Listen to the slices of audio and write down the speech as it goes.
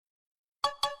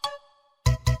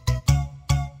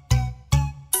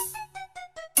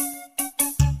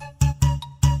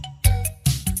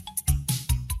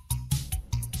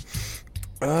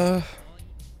Uh,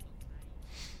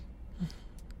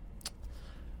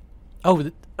 Oh,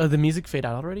 the music fade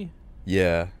out already.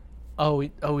 yeah.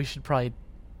 We should probably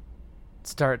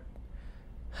start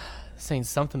saying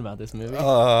something about this movie.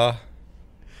 How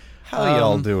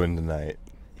y'all Um, doing tonight?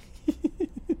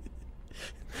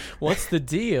 what's the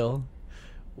deal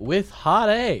with hot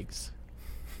eggs?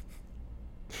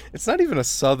 It's not even a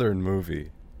Southern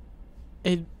movie.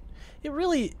 It it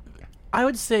really, I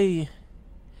would say,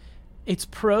 it's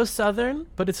pro Southern,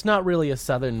 but it's not really a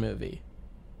Southern movie.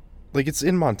 Like, it's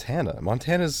in Montana.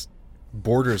 Montana's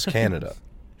borders Canada.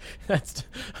 That's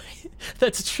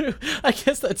that's true. I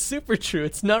guess that's super true.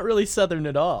 It's not really Southern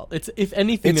at all. It's, if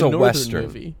anything, It's a a Northern Western.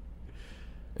 movie.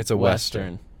 It's a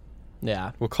Western.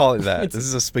 Yeah. We'll call it that. It's- This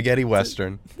is a spaghetti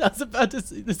Western. I was about to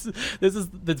say this is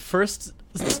the first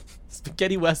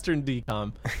spaghetti Western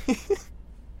decom.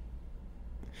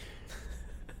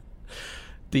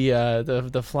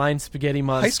 The flying spaghetti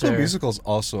monster. High School Musical is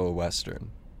also a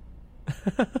Western.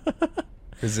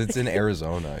 Because it's in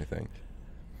Arizona, I think.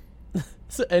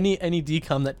 So any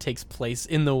decom that takes place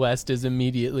in the West is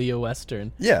immediately a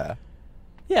Western. Yeah.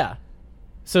 Yeah.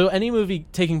 So any movie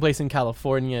taking place in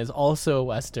California is also a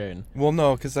Western. Well,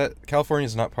 no, because California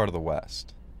is not part of the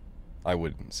West. I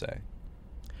wouldn't say.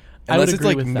 I would Unless it's agree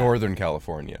like with that. Northern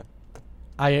California.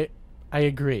 I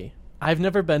agree. I've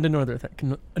never been to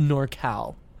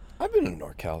NorCal. I've been in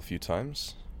NorCal a few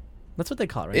times. That's what they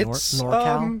call it, right? It's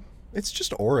NorCal. it's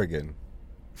just Oregon.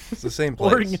 It's the same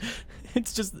place. Oregon.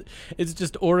 It's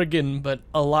just Oregon, but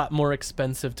a lot more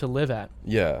expensive to live at.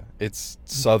 Yeah, it's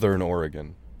Southern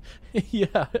Oregon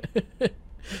Yeah.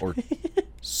 or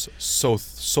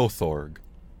Sothorg.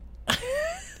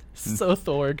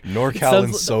 Sothorg. NorCal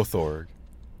and Sounds- Sothorg.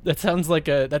 That sounds like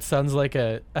it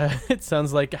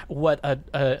sounds like what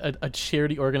a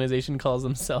charity organization calls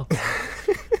themselves.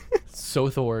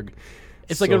 Sothorg.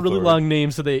 It's like a really Sothorg. long name,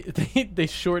 so they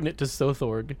shorten it to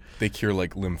Sothorg. They cure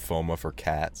like lymphoma for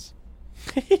cats.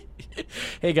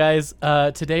 Hey guys,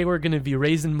 today we're gonna be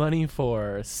raising money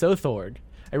for Sothorg.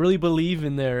 I really believe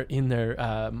in their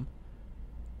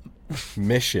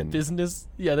Mission. business.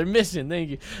 Yeah, their mission. Thank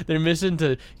you. Their mission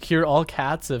to cure all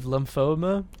cats of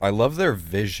lymphoma. I love their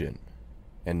vision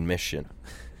and mission.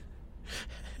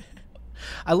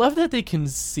 I love that they can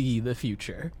see the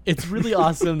future. It's really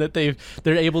awesome that they're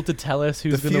able to tell us The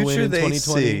who's going to win future in they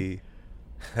 2020. see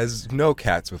has no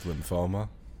cats with lymphoma.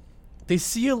 They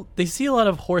see a lot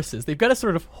of horses. They've got a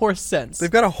sort of horse sense. They've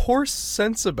got a horse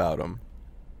sense about them.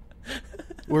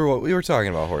 We were talking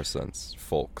about horse sense,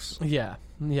 folks. Yeah.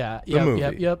 Yep,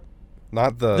 movie. yep.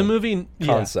 Not the movie yeah.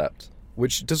 concept.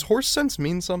 Which, does horse sense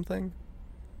mean something?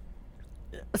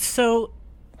 So,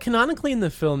 canonically in the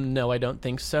film, no, I don't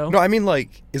think so. No, I mean,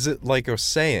 like, is it like a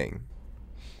saying?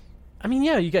 I mean,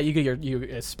 yeah, you got your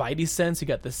spidey sense, you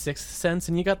got the sixth sense,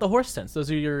 and you got the horse sense.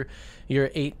 Those are your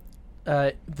eight,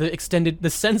 the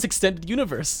sense extended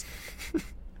universe.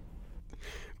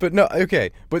 But no,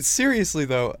 okay. But seriously,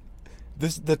 though,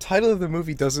 the title of the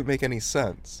movie doesn't make any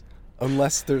sense.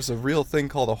 Unless there's a real thing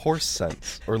called a horse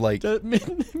sense. Or, like,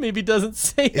 Maybe doesn't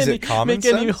say Is it common make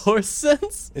any sense? horse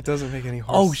sense. it doesn't make any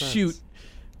horse Oh sense. shoot,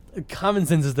 common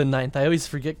sense is the ninth. I always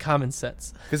forget common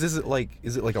sense. Because is it like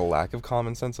a lack of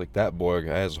common sense? Like, that boy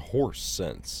has horse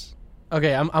sense.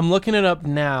 Okay, I'm looking it up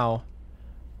now.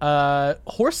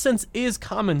 Horse sense is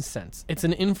common sense. It's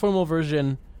an informal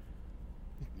version.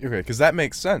 Okay, because that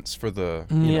makes sense for the,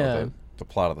 you Yeah. know, the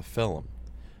plot of the film.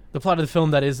 The plot of the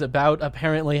film that is about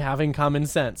apparently having common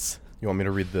sense. You want me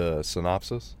to read the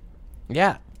synopsis?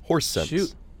 Yeah. Horse Sense.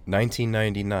 Shoot.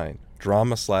 1999.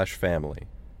 Drama/family.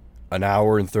 An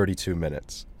hour and 32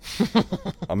 minutes.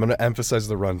 I'm going to emphasize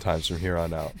the runtimes from here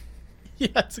on out. Yeah,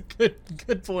 it's a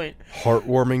good point.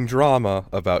 Heartwarming drama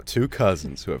about two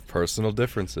cousins who have personal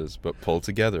differences but pull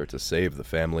together to save the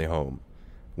family home.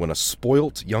 When a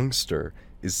spoilt youngster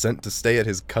is sent to stay at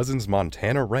his cousin's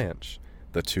Montana ranch,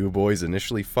 the two boys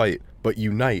initially fight but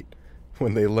unite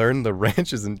when they learn the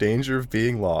ranch is in danger of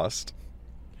being lost.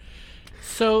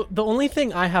 So the only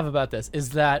thing I have about this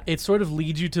is that it sort of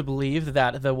leads you to believe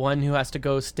that the one who has to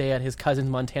go stay at his cousin's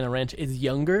Montana ranch is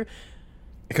younger.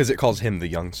 Because it calls him the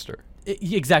youngster.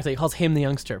 Exactly, it calls him the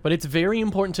youngster. But it's very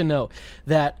important to know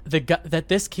that that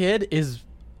this kid is,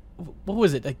 what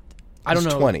was it? Like, I don't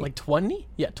He's know, 20. like 20?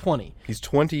 Yeah, 20. He's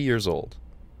 20 years old.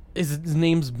 His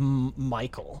name's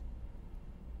Michael.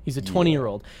 He's a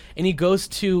 20-year-old, and he goes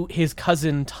to his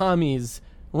cousin Tommy's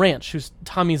ranch. Who's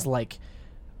Tommy's like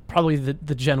probably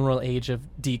the general age of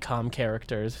DCOM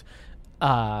characters,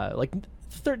 like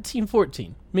 13,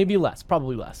 14, maybe less,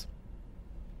 probably less.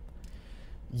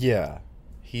 Yeah.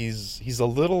 He's a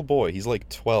little boy. He's like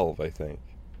 12, I think.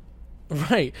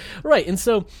 Right, right. And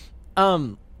so,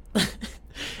 um,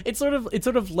 it sort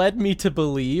of led me to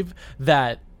believe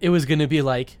that it was going to be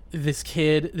like this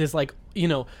kid, this like,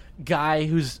 guy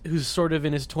who's sort of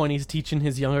in his 20s teaching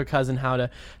his younger cousin how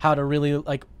to really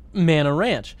like man a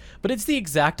ranch. But it's the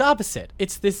exact opposite.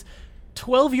 It's this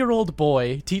 12-year-old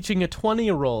boy teaching a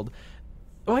 20-year-old,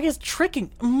 well, I guess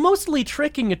mostly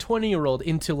tricking a 20-year-old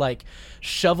into like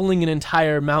shoveling an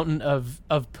entire mountain of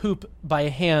poop by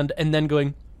hand and then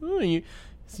going,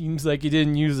 seems like you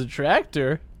didn't use a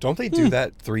tractor. Don't they do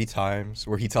that 3 times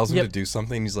where he tells him Yep. to do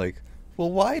something and he's like, well,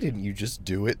 why didn't you just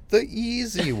do it the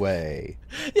easy way?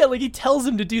 Yeah, like he tells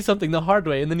him to do something the hard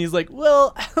way, and then he's like,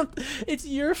 well, it's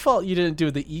your fault you didn't do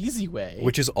it the easy way.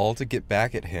 Which is all to get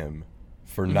back at him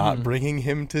for not bringing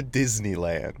him to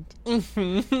Disneyland.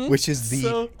 Which is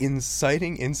the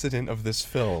inciting incident of this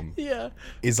film, Yeah.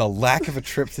 is a lack of a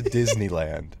trip to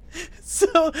Disneyland.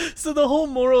 So the whole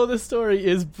moral of the story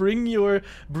is bring your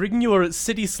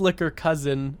city slicker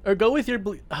cousin, or go with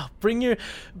bring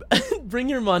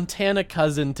your Montana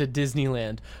cousin to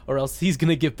Disneyland, or else he's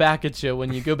gonna get back at you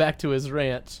when you go back to his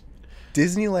ranch.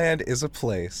 Disneyland is a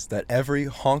place that every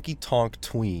honky-tonk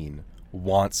tween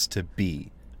wants to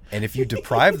be. And if you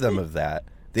deprive them of that,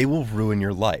 they will ruin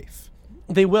your life.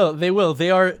 They will.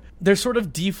 Their sort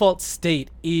of default state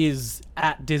is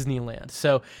at Disneyland.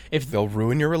 So if They'll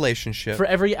ruin your relationship. for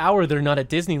every hour they're not at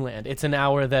Disneyland, it's an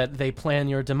hour that they plan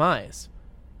your demise.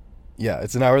 Yeah,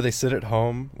 it's an hour they sit at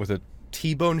home with a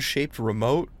T-bone shaped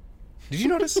remote. Did you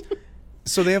notice?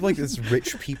 So they have like this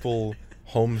rich people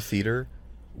home theater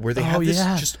where they have this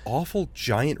yeah. just awful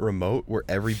giant remote where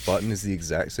every button is the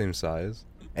exact same size.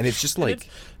 And it's just like,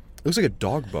 it looks like a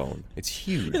dog bone. It's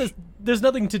huge. There's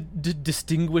nothing to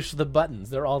distinguish the buttons.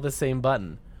 They're all the same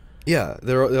button. Yeah,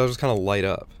 they'll just kind of light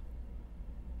up.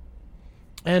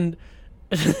 And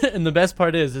and the best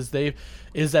part is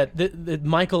that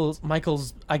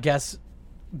Michael's I guess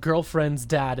girlfriend's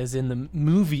dad is in the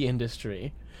movie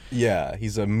industry Yeah,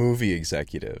 he's a movie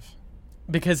executive.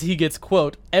 because he gets,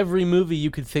 quote, every movie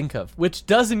you could think of, which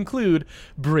does include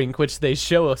Brink, which they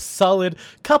show a solid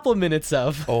couple minutes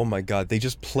of. Oh my god, they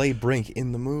just play Brink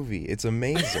in the movie. It's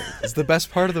amazing. It's the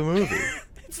best part of the movie.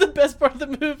 It's the best part of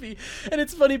the movie. And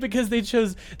it's funny because they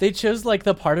chose like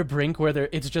the part of Brink where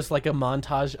it's just like a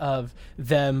montage of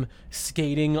them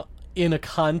skating in a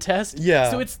contest. Yeah.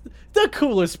 So it's the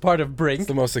coolest part of Brink. It's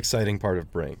the most exciting part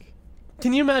of Brink.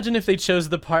 Can you imagine if they chose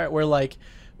the part where like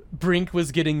Brink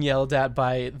was getting yelled at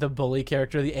by the bully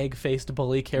character, the egg-faced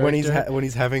bully character? When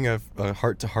he's having a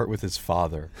heart-to-heart with his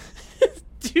father.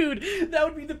 Dude, that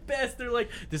would be the best. They're like,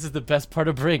 this is the best part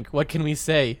of Brink. What can we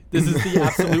say? This is the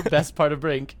absolute best part of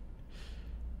Brink.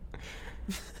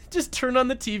 Just turn on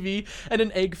the TV and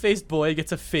an egg-faced boy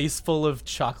gets a face full of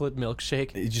chocolate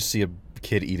milkshake. You just see a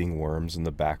kid eating worms in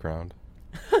the background.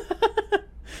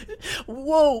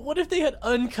 Whoa, what if they had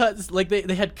uncut, like they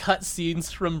had cut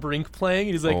scenes from Brink playing,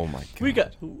 and he's like, Oh my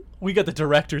God. we got the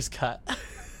director's cut.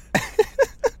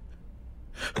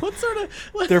 What sort of...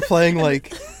 They're playing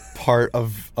like part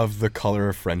of The Color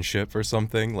of Friendship or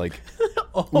something. Like,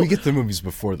 we get the movies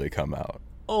before they come out.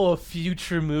 Oh, a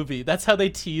future movie. That's how they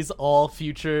tease all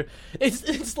future...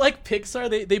 It's like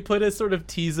Pixar. They put a sort of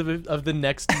tease of the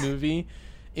next movie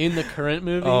in the current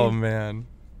movie. Oh man,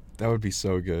 that would be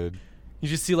so good. You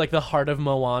just see like the heart of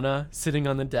Moana sitting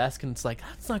on the desk, and it's like,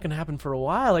 that's not going to happen for a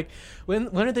while. Like, when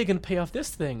are they going to pay off this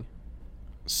thing?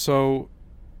 So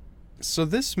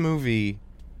this movie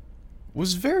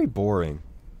was very boring.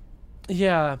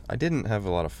 Yeah. I didn't have a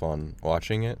lot of fun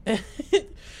watching it.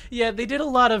 Yeah, they did a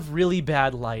lot of really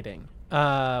bad lighting,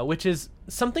 which is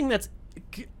something that's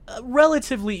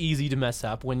relatively easy to mess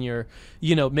up when you're,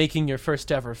 making your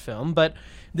first ever film. But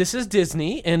this is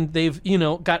Disney, and they've,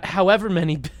 got however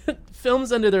many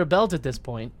films under their belt at this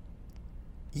point.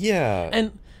 Yeah.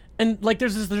 And like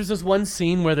there's this one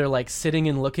scene where they're like sitting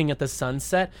and looking at the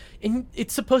sunset, and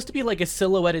it's supposed to be like a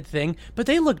silhouetted thing, but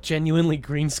they look genuinely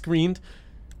green screened.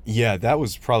 Yeah, that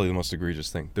was probably the most egregious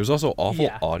thing. There's also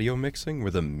awful audio mixing where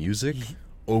the music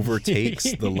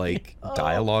overtakes the like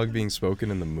dialogue being spoken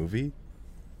in the movie.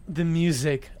 The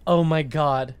music, oh my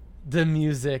god, the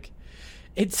music.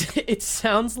 It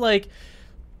sounds like,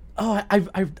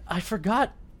 I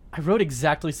forgot. I wrote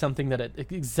exactly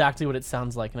exactly what it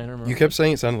sounds like, and I don't remember. You kept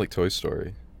saying it sounded like Toy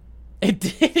Story. It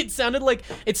did. It sounded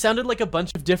like a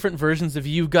bunch of different versions of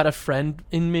 "You've Got a Friend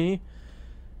in Me,"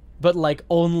 but like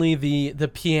only the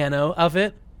piano of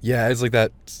it. Yeah, it's like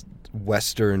that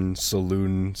Western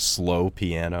saloon slow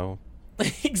piano.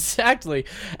 Exactly,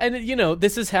 and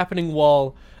this is happening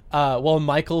while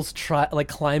Michael's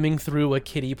climbing through a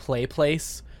kiddie play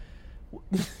place.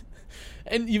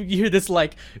 and you hear this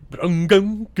like, and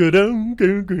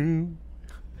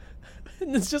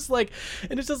it's just like,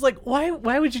 why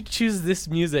would you choose this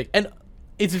music? And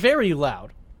it's very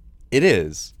loud. It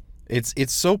is.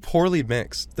 It's so poorly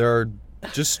mixed. There are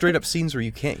just straight up scenes where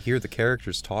you can't hear the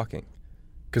characters talking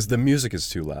because the music is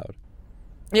too loud.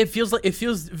 It feels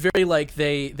very like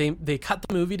they cut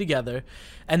the movie together,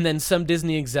 and then some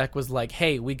Disney exec was like,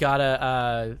 "Hey, we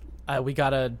gotta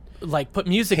like put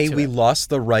music. Hey, to we it." lost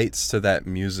the rights to that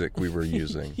music we were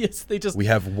using. Yes, We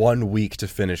have 1 week to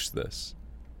finish this.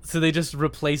 So they just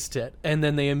replaced it, and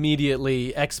then they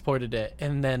immediately exported it,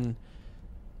 and then,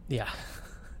 yeah.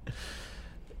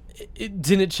 It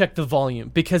didn't check the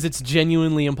volume because it's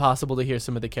genuinely impossible to hear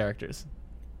some of the characters.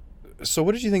 So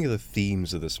what did you think of the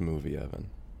themes of this movie,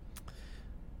 Evan?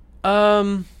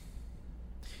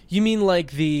 You mean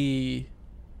like the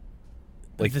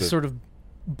sort of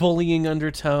bullying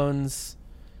undertones?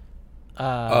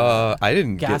 I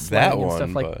didn't get that gaslighting one, and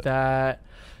stuff like but that.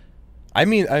 I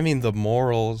mean the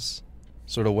morals,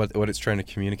 sort of what it's trying to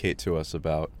communicate to us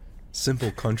about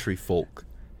simple country folk,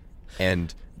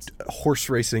 and horse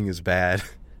racing is bad.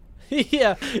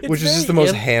 Yeah, which is just the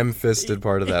most ham-fisted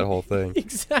part of that whole thing.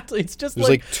 Exactly, it's just there's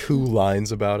like 2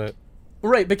 lines about it.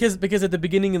 Right, because at the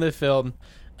beginning of the film,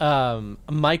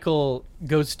 Michael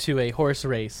goes to a horse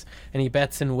race and he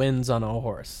bets and wins on a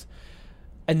horse,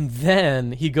 and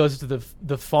then he goes to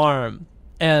the farm,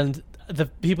 and the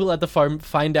people at the farm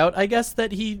find out, I guess,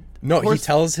 that he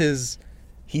tells his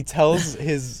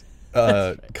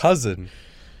cousin,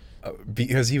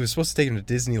 because he was supposed to take him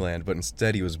to Disneyland, but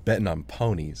instead he was betting on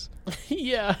ponies.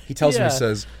 Yeah, he tells him, he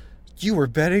says, "You were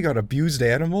betting on abused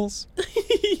animals."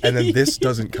 And then this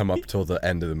doesn't come up till the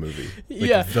end of the movie.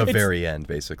 The very end,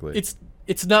 basically.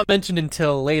 It's not mentioned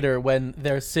until later when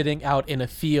they're sitting out in a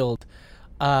field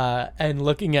and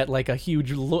looking at like a huge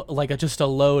just a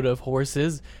load of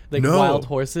horses, like wild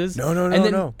horses. No.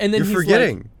 And then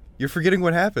You're forgetting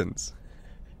what happens.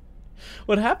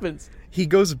 What happens? He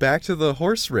goes back to the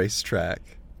horse race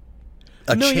track.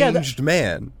 Changed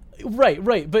man.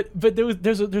 Right. But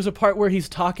there's a part where he's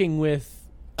talking with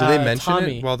Do they mention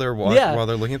Tommy. it while they're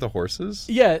looking at the horses?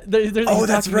 Yeah.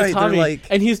 That's right. Tommy, they're like,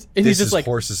 and he's just like,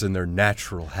 horses in their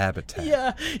natural habitat.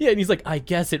 Yeah. And he's like, I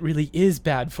guess it really is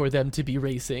bad for them to be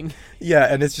racing. Yeah,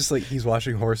 and it's just like he's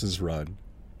watching horses run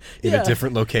in a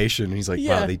different location, and he's like,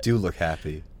 wow, they do look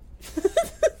happy.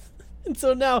 And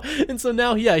so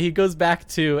now, yeah, he goes back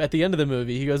to, at the end of the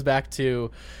movie, he goes back to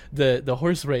the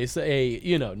horse race,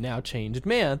 now changed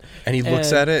man. And he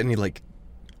looks at it and he like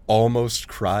almost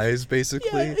cries, basically.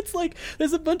 Yeah, it's like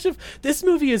there's a bunch of, this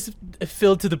movie is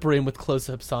filled to the brim with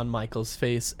close-ups on Michael's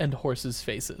face and horses'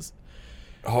 faces.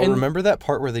 Oh, and remember that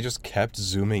part where they just kept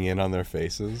zooming in on their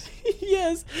faces?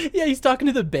 Yes. Yeah, he's talking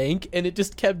to the bank and it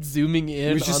just kept zooming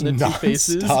in on the two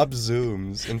faces. Stop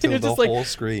zooms until the whole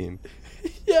screen.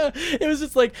 Yeah, it was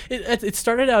just like it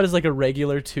started out as like a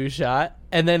regular 2-shot,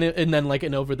 and then like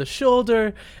an over the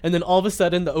shoulder, and then all of a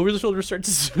sudden the over the shoulder starts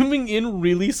zooming in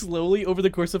really slowly over the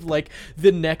course of like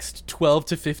the next 12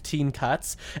 to 15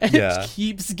 cuts, and it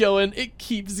keeps going.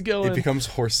 It becomes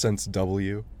Horse Sense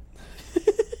W.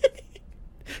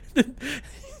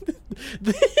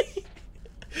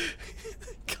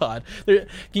 God, can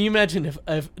you imagine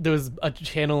if there was a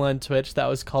channel on Twitch that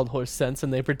was called Horse Sense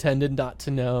and they pretended not to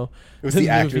know? It was the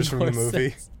actors from the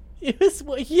movie. It was,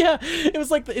 yeah. It was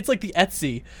like it's like the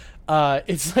Etsy.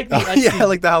 It's like the Etsy. Yeah,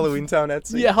 like the Halloween Town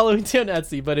Etsy. Yeah, Halloween Town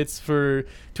Etsy, but it's for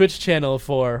Twitch channel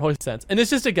for Horse Sense, and it's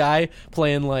just a guy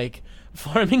playing like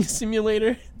farming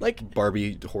simulator, like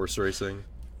Barbie horse racing.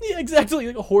 Yeah, exactly,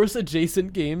 like horse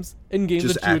adjacent games and games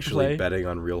just that you would actually play. betting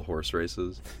on real horse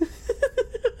races.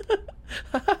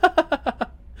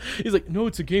 He's like, no,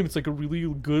 it's a game. It's like a really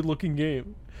good looking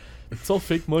game. It's all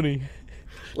fake money.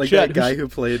 Like that guy who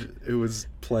was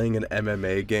playing an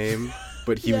MMA game,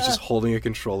 but he was just holding a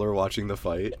controller watching the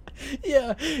fight.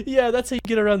 Yeah, that's how you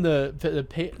get around the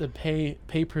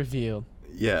pay per view.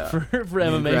 Yeah, for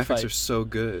MMA graphics fights. are so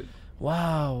good.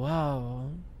 Wow.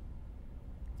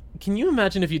 Can you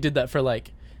imagine if you did that for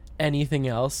like anything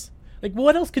else? Like,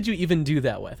 what else could you even do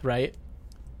that with, right?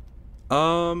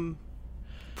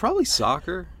 Probably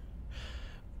soccer.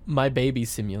 My Baby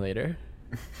Simulator.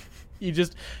 You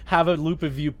just have a loop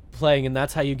of you playing, and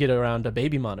that's how you get around a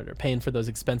baby monitor, paying for those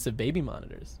expensive baby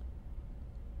monitors.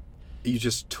 You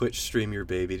just Twitch stream your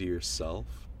baby to yourself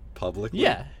publicly?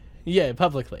 Yeah,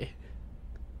 publicly.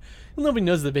 Nobody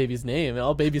knows the baby's name.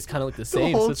 All babies kind of look the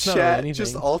same, so it's not really anything.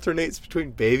 Just alternates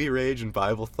between Baby Rage and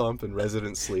Bible Thump and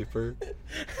Resident Sleeper.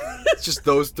 It's just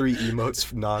those 3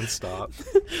 emotes nonstop.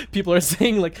 People are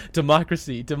saying like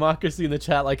democracy in the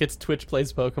chat, like it's Twitch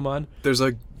plays Pokemon. There's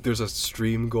a There's a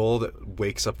stream goal that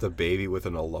wakes up the baby with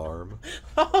an alarm.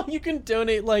 Oh, you can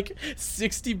donate like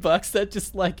 $60 that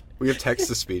just like We have text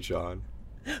to speech on.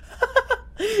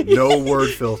 No word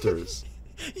filters.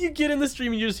 you get in the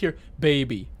stream and you just hear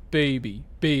baby, baby,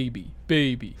 baby,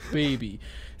 baby, baby,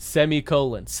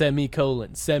 semicolon,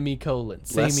 semicolon, semicolon,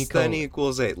 Less semicolon. than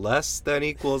equals 8. Less than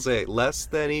equals 8. Less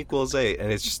than equals 8.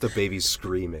 And it's just a baby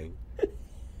screaming.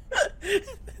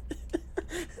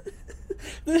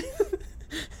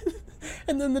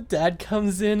 And then the dad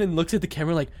comes in and looks at the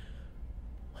camera like,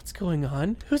 what's going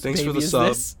on? Whose Thanks baby for the is sub.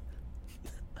 this?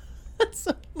 That's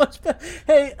so much better.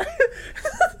 Hey,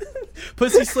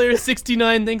 Pussy Slayer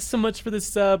 69, thanks so much for the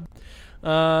sub.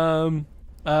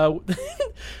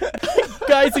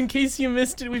 Guys, in case you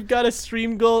missed it, we've got a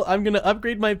stream goal. I'm gonna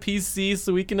upgrade my PC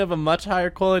so we can have a much higher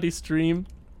quality stream.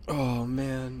 Oh,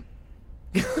 man.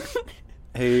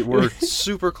 Hey, we're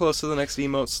super close to the next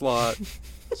emote slot.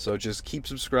 So just keep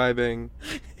subscribing.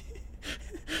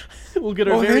 We'll get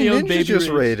our very hey, own Ninja baby just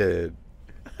rage. rated.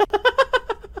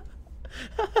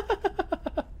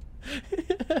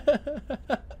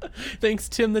 Thanks,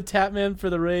 Tim the Tapman, for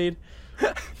the raid.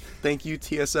 Thank you,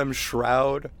 TSM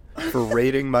Shroud, for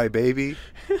rating my baby.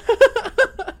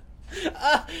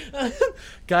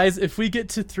 Guys, if we get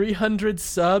to 300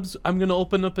 subs, I'm gonna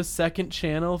open up a second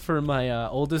channel for my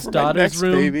oldest For daughter's my next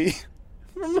room. baby.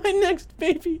 For my next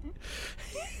baby.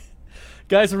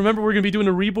 Guys, remember we're gonna be doing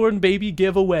a reborn baby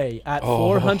giveaway at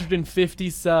 450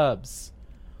 subs.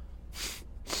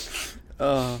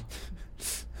 The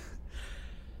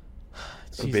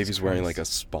Jesus baby's wearing Christ. like a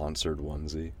sponsored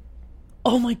onesie.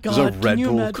 Oh my god! There's a can Red you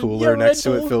Bull imagine? cooler Yeah, next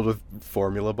Red to Bull. it filled with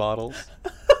formula bottles.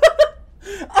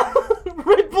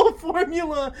 Red Bull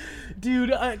formula, dude.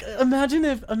 Imagine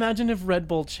if Red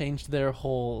Bull changed their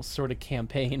whole sort of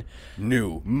campaign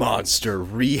New Monster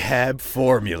Rehab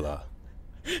Formula.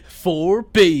 for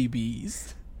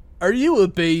babies. Are you a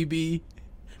baby?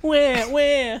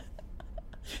 Where?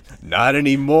 Not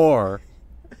anymore.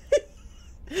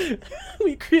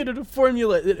 We created a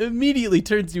formula that immediately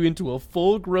turns you into a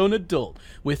full-grown adult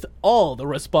with all the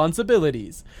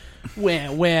responsibilities.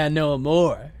 Where no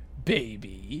more,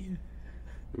 baby.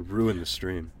 Ruin the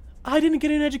stream. I didn't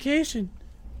get an education.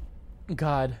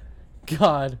 God.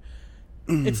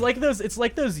 It's like those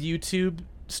YouTube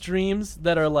streams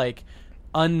that are like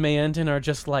unmanned and are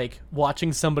just like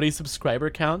watching somebody's subscriber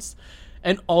counts,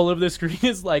 and all of the screen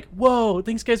is like, whoa,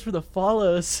 thanks guys for the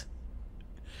follows.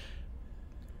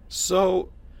 So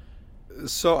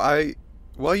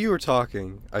while you were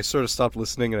talking, I sort of stopped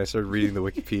listening and I started reading the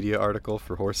Wikipedia article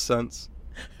for Horse Sense.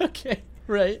 Okay,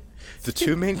 right. The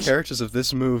two main characters of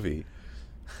this movie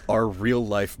are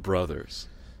real-life brothers.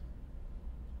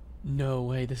 No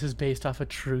way, this is based off a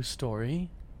true story.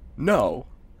 No.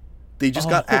 They just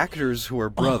got Oh. actors who are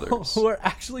brothers. Who are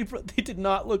actually they did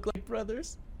not look like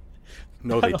brothers.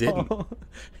 No, they at didn't. all.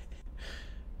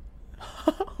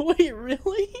 Wait,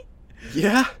 really?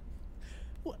 Yeah?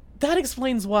 That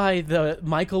explains why the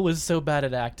Michael was so bad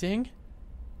at acting.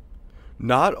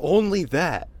 Not only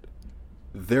that,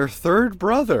 their third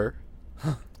brother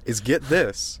is, get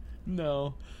this,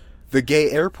 No. the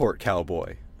gay airport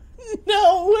cowboy.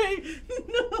 No way!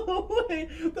 No way!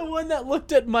 The one that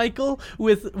looked at Michael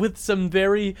with some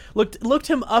very looked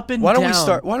him up and Why don't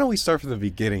down. we start from the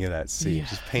beginning of that scene? Yeah,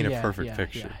 Just paint a yeah, perfect yeah,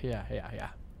 picture. Yeah.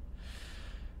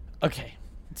 Okay,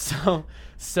 so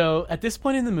at this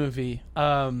point in the movie,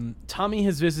 Tommy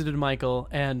has visited Michael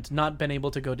and not been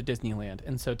able to go to Disneyland,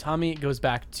 and so Tommy goes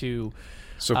back to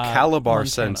So Calabar Montana.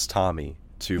 sends Tommy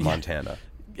to Montana.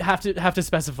 have to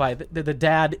specify that the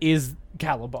dad is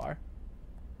Calabar.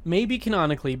 Maybe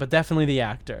canonically, but definitely the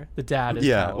actor. The dad is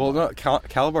Yeah, Calabar. well, no,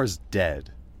 Calabar's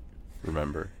dead.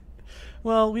 Remember?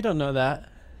 Well, we don't know that.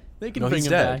 They can No, bring he's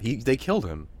him dead. back. They killed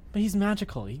him. But he's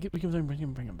magical. We can bring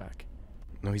him back.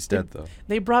 No, he's dead though.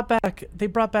 They brought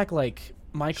back like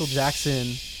Michael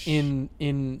Jackson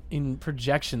in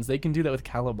projections. They can do that with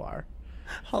Calabar.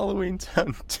 Halloween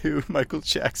Town 2, Michael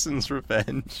Jackson's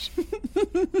Revenge.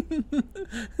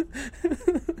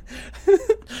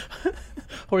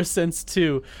 Or Sense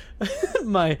 2,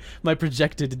 my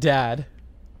projected dad.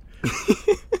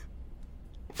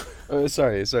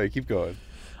 Sorry, keep going.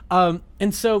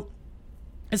 And so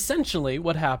essentially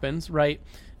what happens, right,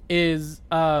 is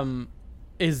that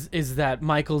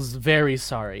Michael's very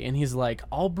sorry, and he's like,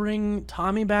 I'll bring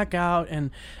Tommy back out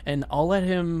and I'll let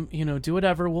him, do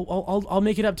whatever. I'll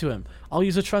make it up to him. I'll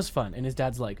use a trust fund. And his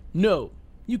dad's like, no,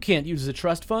 you can't use a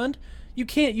trust fund. You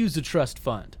can't use a trust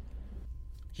fund.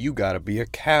 You gotta be a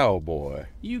cowboy.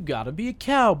 You gotta be a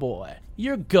cowboy.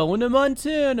 You're going to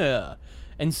Montana.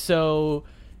 And so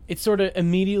it sort of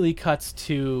immediately cuts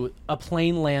to a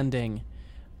plane landing,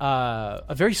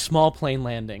 a very small plane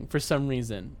landing for some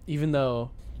reason, even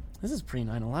though this is pre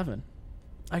 9/11.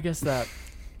 I guess that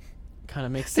kind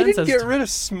of makes They sense. didn't get rid of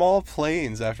small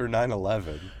planes after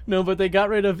 9/11. No, but they got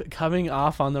rid of coming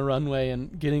off on the runway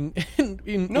and getting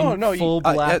in No, full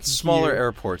black at smaller gear.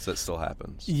 airports that still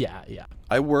happens. Yeah.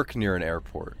 I work near an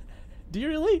airport. Do you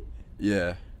really?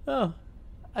 Yeah. Oh,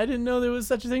 I didn't know there was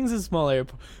such things as small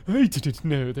airports. I didn't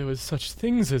know there was such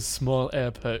things as small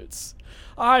airports.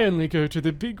 I only go to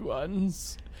the big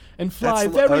ones and fly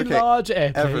very large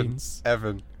airplanes.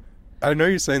 Evan, I know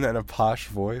you're saying that in a posh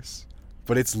voice,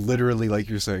 but it's literally like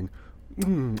you're saying,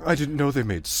 I didn't know they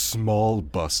made small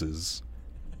buses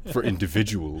for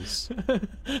individuals.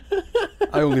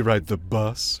 I only ride the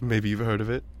bus. Maybe you've heard of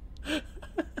it.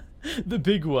 The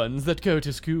big ones that go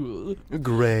to school.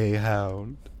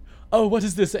 Greyhound. Oh, what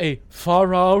is this, a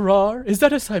Farrar? Is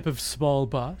that a type of small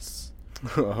bus?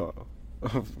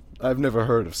 I've never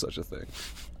heard of such a thing.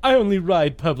 I only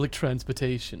ride public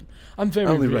transportation. I'm very I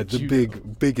only rich, ride the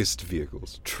biggest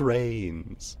vehicles.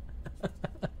 Trains.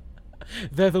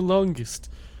 They're the longest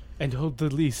and hold the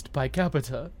least by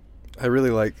capita. I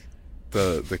really like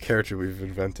the character we've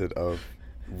invented of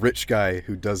rich guy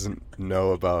who doesn't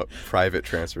know about private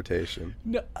transportation.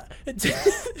 No, He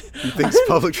thinks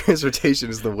public transportation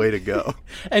is the way to go.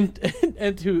 and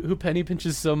who penny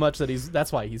pinches so much that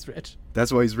that's why he's rich.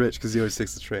 That's why he's rich, because he always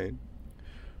takes the train.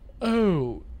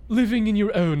 Oh, living in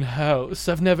your own house.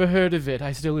 I've never heard of it.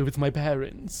 I still live with my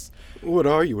parents. What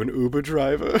are you, an Uber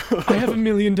driver? I have $1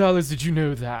 million. Did you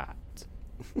know that?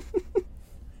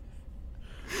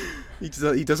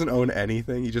 He doesn't own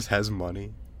anything. He just has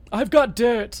money. I've got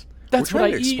dirt. That's what I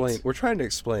eat. We're trying to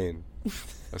explain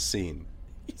a scene.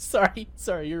 Sorry,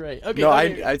 you're right. Okay. No,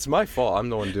 okay. it's my fault. I'm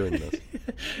the one doing this.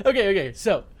 Okay.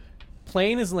 So,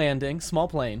 plane is landing, small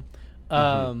plane,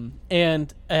 and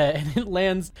it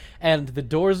lands, and the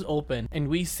doors open, and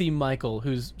we see Michael,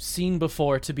 who's seen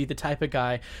before to be the type of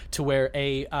guy to wear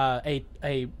a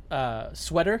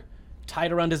sweater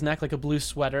tied around his neck, like a blue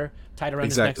sweater tied around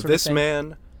his neck. Sort This of thing.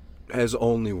 man has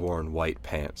only worn white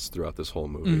pants throughout this whole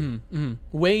movie.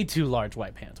 Way too large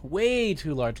white pants. Way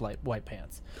too large white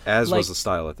pants. As Like- was the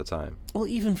style at the time. Well,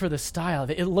 even for the style,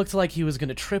 it looked like he was going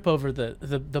to trip over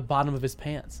the bottom of his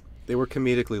pants. They were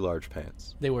comedically large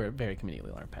pants. They were very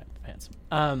comedically large pants.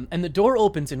 And the door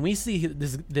opens, and we see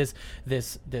this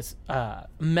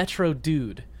metro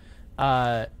dude,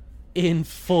 in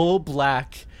full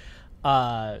black,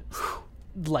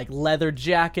 like leather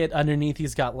jacket. Underneath,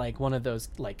 he's got like one of those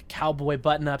like cowboy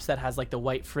button-ups that has like the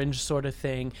white fringe sort of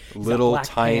thing. He's got Little black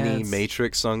tiny pants.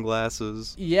 Matrix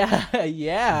sunglasses. Yeah.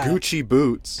 Gucci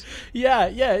boots. Yeah.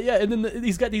 And then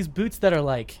he's got these boots that are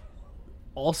like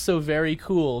also very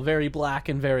cool, very black,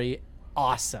 and very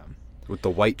awesome. With the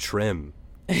white trim.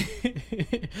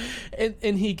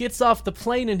 and he gets off the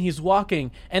plane and he's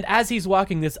walking, and as he's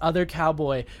walking, this other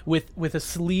cowboy with a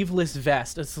sleeveless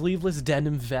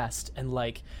denim vest and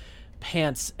like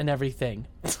pants and everything.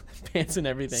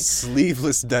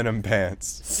 Sleeveless denim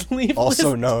pants. Sleeveless,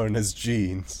 Also known as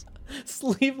jeans.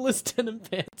 sleeveless denim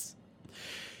pants.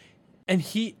 And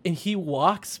he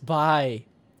walks by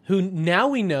who now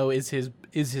we know is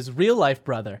his real life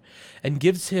brother, and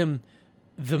gives him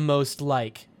the most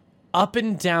like up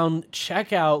and down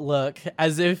checkout look,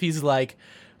 as if he's like,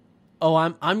 "Oh,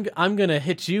 I'm gonna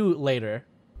hit you later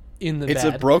in the It's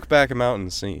bed." a Brokeback Mountain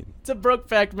scene. It's a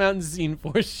Brokeback Mountain scene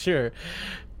for sure.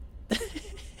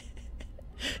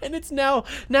 And it's now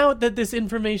that this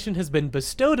information has been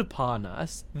bestowed upon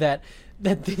us that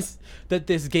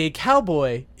this gay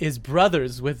cowboy is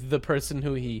brothers with the person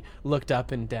who he looked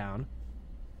up and down.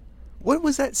 What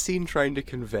was that scene trying to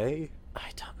convey?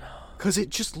 I don't know. Because it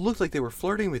just looked like they were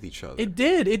flirting with each other. It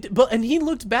did. And he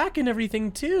looked back and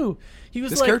everything too. He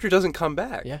was This like, character doesn't come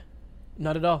back. yeah,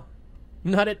 not at all.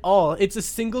 Not at all. It's a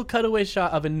single cutaway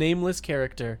shot of a nameless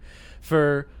character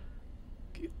for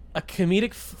a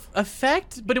comedic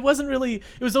effect, but it wasn't really.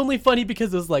 It was only funny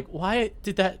because it was like, why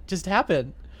did that just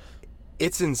happen?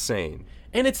 It's insane.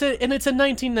 And it's a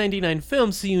 1999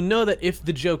 film, so you know that if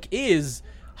the joke is,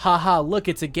 haha, look,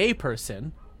 it's a gay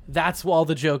person, that's all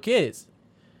the joke is.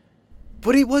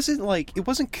 But it wasn't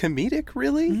comedic,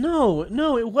 really.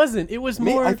 No, it wasn't. It was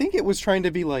more. I think it was trying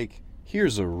to be like,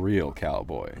 here's a real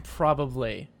cowboy.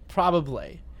 Probably.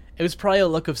 It was probably a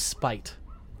look of spite.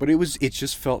 But it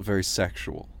just felt very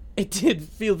sexual. It did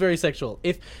feel very sexual.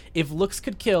 If looks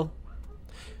could kill,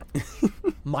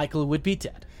 Michael would be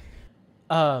dead.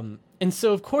 And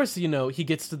so of course, he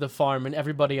gets to the farm and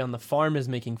everybody on the farm is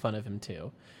making fun of him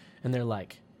too. And they're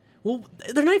like, well,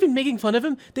 they're not even making fun of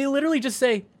him. They literally just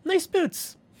say, nice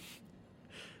boots.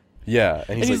 Yeah,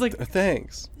 and he's, he's like, like-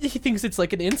 thanks. He thinks it's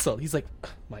like an insult. He's like,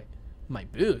 my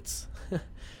boots.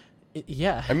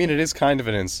 Yeah. I mean, it is kind of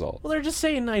an insult. Well, they're just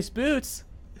saying nice boots.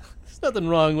 There's nothing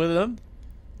wrong with them.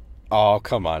 Oh,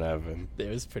 come on, Evan. It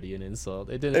was pretty an insult.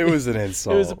 It didn't. It was an It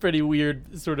insult. was a pretty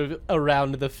weird sort of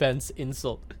around the fence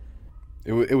insult.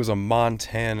 It was a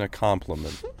Montana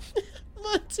compliment.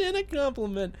 Montana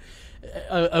compliment.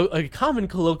 A common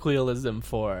colloquialism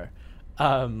for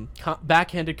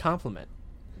backhanded compliment.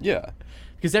 Yeah.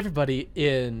 Because everybody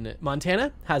in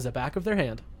Montana has a back of their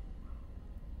hand.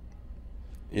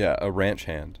 Yeah, a ranch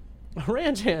hand. A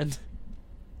ranch hand.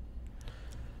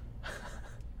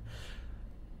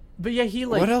 But yeah, he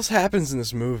like. What else happens in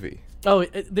this movie? Oh,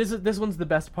 this one's the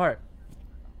best part.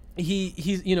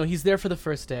 He's there for the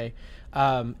first day,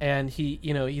 and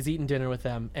he's eating dinner with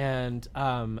them, and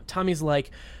Tommy's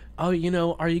like, oh,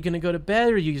 are you gonna go to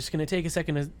bed, or are you just gonna take a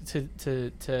second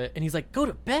to and he's like, go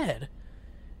to bed?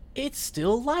 It's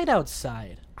still light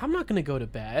outside. I'm not gonna go to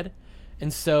bed.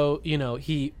 And so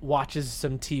he watches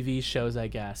some TV shows, I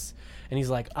guess, and he's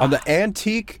like, On the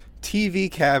antique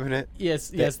TV cabinet yes,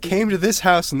 that came to this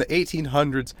house in the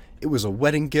 1800s, it was a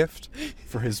wedding gift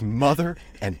for his mother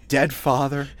and dead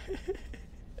father.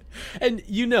 And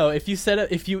if you set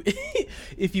up if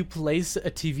you place a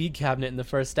TV cabinet in the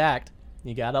first act,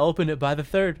 you gotta open it by the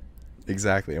third.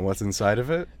 Exactly. And what's inside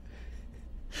of it?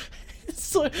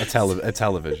 So, A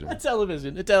television. A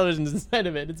television's inside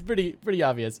of it. It's pretty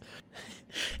obvious.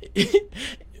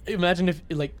 Imagine if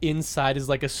like inside is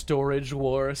like a Storage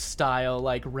War style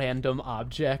like random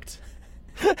object.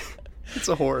 It's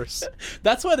a horse.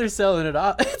 That's why they're selling it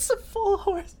off. It's a full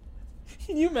horse.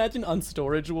 Can you imagine on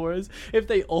Storage Wars if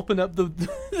they open up the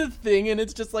thing and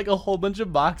it's just like a whole bunch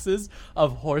of boxes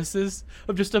of horses,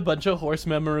 of just a bunch of horse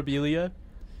memorabilia?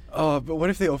 Oh, but what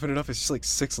if they open it up? It's just like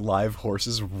 6 live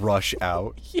horses rush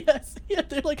out, Yes, yeah,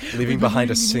 they're like leaving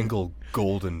behind a single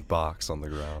golden box on the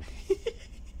ground.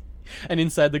 And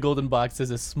inside the golden box is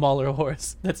a smaller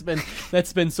horse that's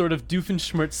been sort of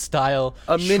Doofenshmirtz style,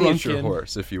 A miniature shrunken.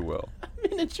 horse, if you will. A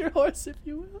miniature horse, if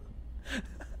you will.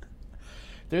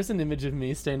 There's an image of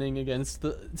me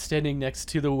standing next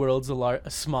to the world's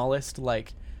smallest,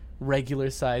 like,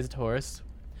 regular-sized horse.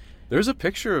 There's a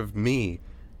picture of me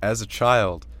as a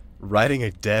child riding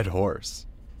a dead horse.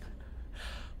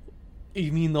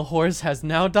 You mean the horse has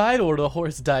now died, or the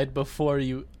horse died before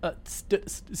you?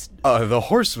 The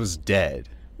horse was dead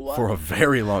What? for a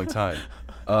very long time.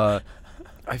 I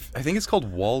think it's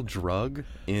called Wall Drug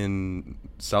in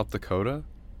South Dakota.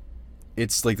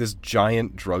 It's like this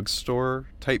giant drugstore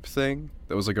type thing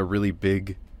that was like a really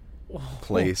big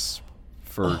place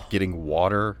for getting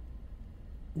water.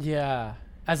 Yeah,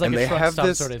 as like And a they truck have stop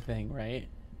this- sort of thing, right?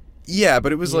 Yeah,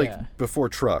 but it was Yeah. like before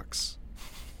trucks.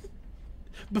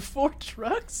 Before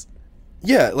trucks?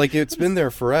 Yeah, like it's been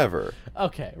there forever.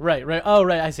 Okay, right. Oh,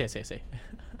 right. I see.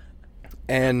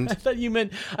 And I thought you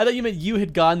meant you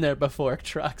had gone there before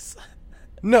trucks.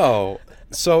 no,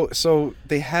 so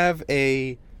they have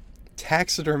a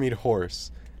taxidermied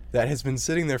horse that has been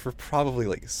sitting there for probably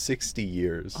like 60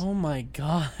 years. Oh my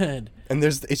god. And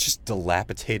it's just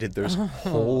dilapidated. There's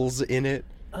holes in it.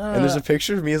 And there's a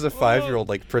picture of me as a 5-year-old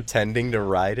like pretending to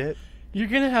ride it. You're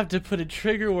gonna have to put a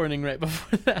trigger warning right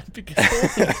before that because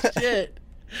holy shit.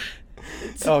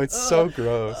 It's so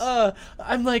gross.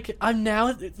 I'm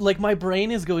now like my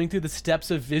brain is going through the steps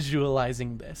of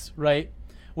visualizing this, right?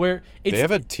 Where it's They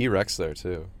have a T-Rex there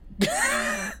too.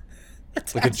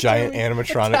 Like a giant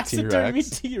animatronic taxidermy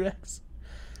T-Rex. T-Rex.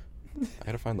 I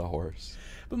gotta find the horse.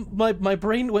 But my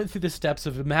brain went through the steps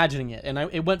of imagining it, and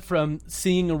it went from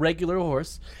seeing a regular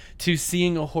horse to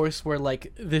seeing a horse where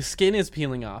like the skin is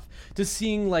peeling off to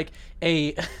seeing like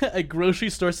a grocery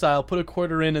store style put a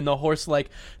quarter in and the horse like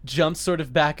jumps sort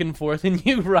of back and forth and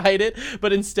you ride it,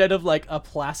 but instead of like a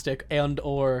plastic and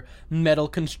or metal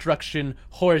construction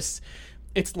horse,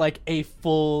 it's like a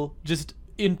full, just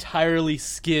entirely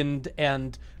skinned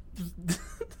and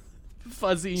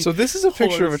fuzzy. So this is a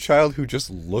picture of a horse. child who just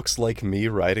looks like me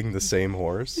riding the same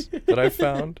horse that I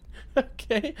found.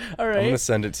 Okay, all I'm right. gonna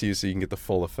send it to you so you can get the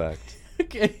full effect.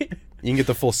 Okay. You can get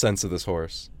the full sense of this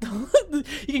horse. You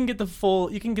can get a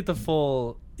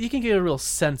real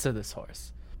sense of this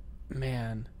horse.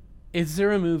 Man, is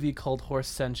there a movie called Horse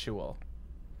Sensual?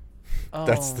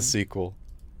 That's Oh, the sequel.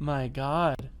 my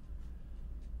god.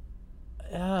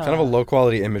 Yeah. Kind of a low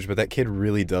quality image, but that kid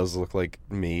really does look like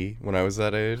me when I was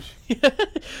that age.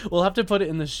 We'll have to put it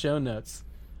in the show notes.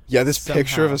 Yeah, this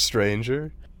picture of Somehow. a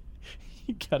stranger.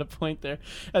 You got a point there.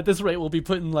 At this rate, we'll be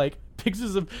putting like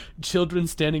pictures of children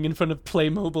standing in front of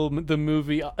Playmobil, the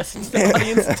movie, audience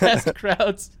test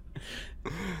crowds.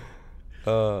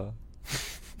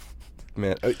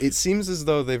 Man, it seems as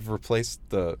though they've replaced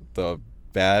the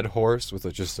bad horse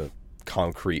with just a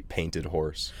concrete painted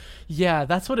horse. Yeah,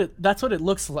 that's what it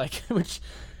looks like. Which,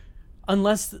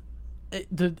 unless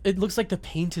it looks like the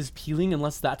paint is peeling,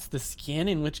 unless that's the skin.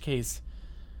 In which case,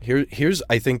 here's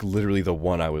I think literally the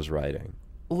one I was writing.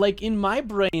 Like in my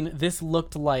brain, this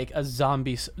looked like a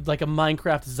zombie, like a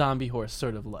Minecraft zombie horse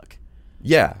sort of look.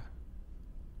 Yeah,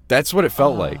 that's what it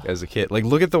felt like as a kid. Like,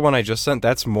 look at the one I just sent.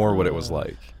 That's more what it was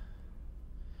like.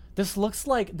 This looks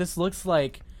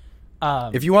like.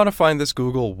 If you want to find this,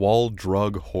 Google wall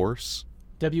drug horse.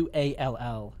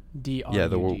 WALLDR. Yeah,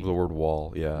 the word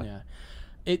wall. Yeah. Yeah.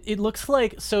 It looks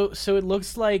like so it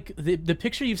looks like the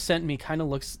picture you've sent me kind of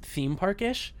looks theme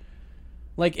parkish.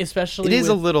 Like especially it is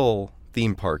a little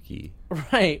theme parky.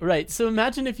 Right. So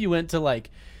imagine if you went to like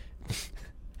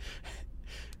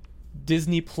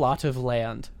Disney Plot of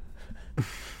Land.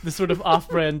 The sort of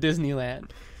off-brand Disneyland.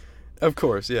 Of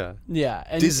course, yeah. Yeah.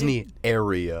 And Disney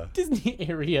area. Disney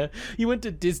area. You went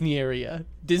to Disney area.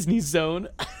 Disney Zone.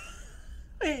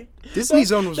 Wait, Disney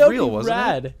Zone was real, wasn't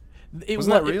rad.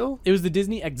 Wasn't that real? It was the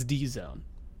Disney XD Zone.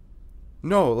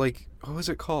 No, like, what was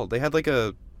it called? They had like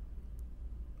a...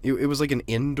 It was like an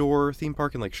indoor theme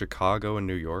park in like Chicago and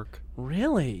New York.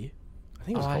 Really? I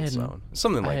think it was called Zone.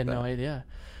 Something like that. I had no idea.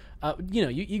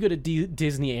 You go to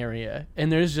Disney area,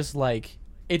 and there's just like...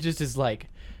 It just is like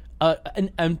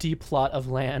an empty plot of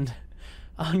land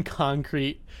on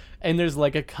concrete, and there's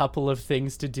like a couple of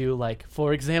things to do, like,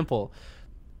 for example,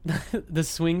 the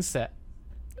swing set.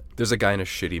 There's a guy in a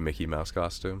shitty Mickey Mouse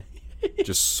costume,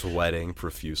 just sweating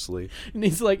profusely. And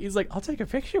he's like, I'll take a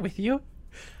picture with you.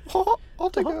 I'll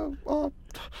take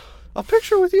a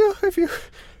picture with you if you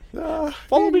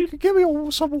follow me. Give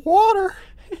me some water.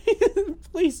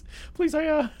 please,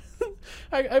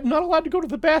 I'm not allowed to go to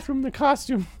the bathroom in the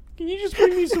costume. Can you just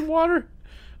bring me some water?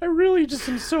 I really just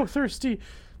am so thirsty.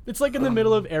 It's like in the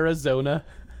middle of Arizona.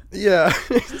 Yeah,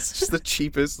 it's just the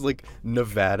cheapest, like,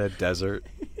 Nevada desert.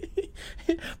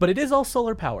 But it is all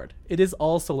solar powered. It's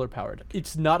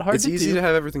not hard to do. It's easy to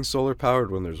have everything solar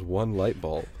powered when there's one light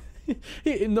bulb.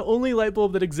 And the only light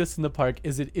bulb that exists in the park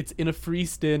is it's in a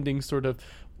freestanding sort of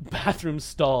bathroom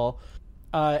stall.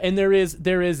 And there is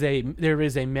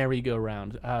a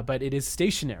merry-go-round, but it is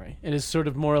stationary. It is sort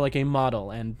of more like a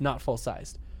model and not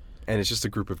full-sized. And it's just a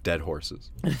group of dead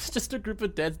horses. It's just a group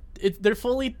of dead. They're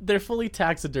fully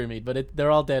taxidermied, but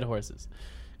they're all dead horses.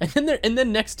 And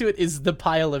then next to it is the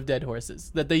pile of dead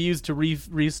horses that they use to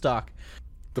restock.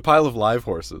 The pile of live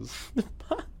horses.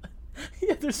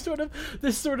 Yeah, there's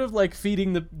sort of like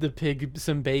feeding the pig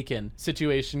some bacon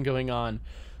situation going on.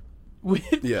 With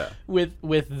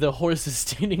the horses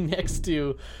standing next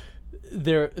to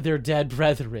their dead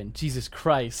brethren. Jesus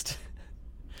Christ.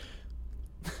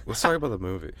 Let's talk about the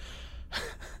movie.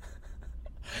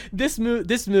 This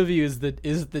movie is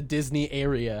the Disney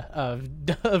area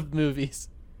of movies.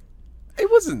 It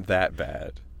wasn't that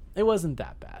bad. It wasn't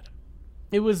that bad.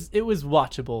 It was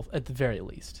watchable at the very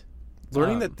least.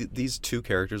 Learning that these two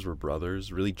characters were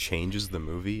brothers really changes the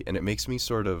movie, and it makes me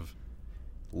sort of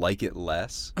like it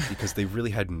less because they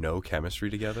really had no chemistry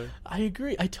together. I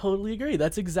agree. I totally agree.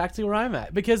 That's exactly where I'm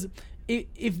at, because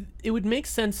if it would make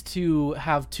sense to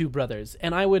have two brothers,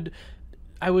 and I would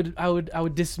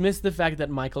dismiss the fact that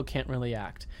Michael can't really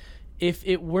act if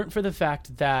it weren't for the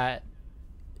fact that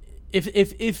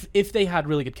if they had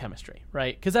really good chemistry,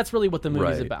 right? Because that's really what the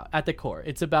movie's about at the core.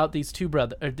 It's about these two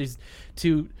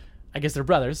I guess they're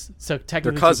brothers, so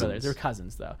technically they're cousins. Two brothers. They're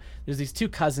cousins, though. There's these two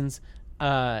cousins,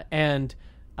 and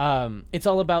it's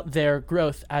all about their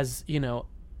growth as, you know,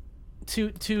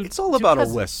 It's all about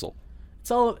cousins. A whistle.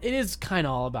 It is kind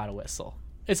of all about a whistle.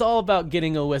 It's all about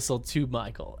getting a whistle to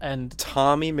Michael, and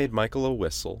Tommy made Michael a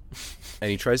whistle,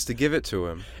 and he tries to give it to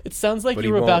him. It sounds like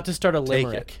you were about to start a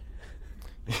limerick.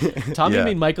 Tommy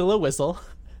made Michael a whistle.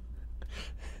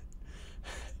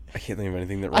 I can't think of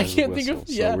anything that rhymes with whistle,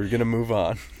 so we're gonna move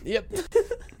on. Yep.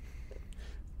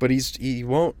 But he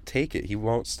won't take it. He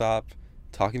won't stop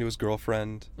talking to his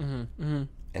girlfriend, and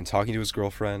talking to his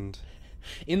girlfriend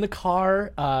in the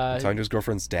car. Talking to his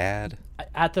girlfriend's dad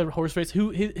at the horse race. Who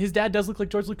his dad does look like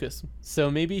George Lucas,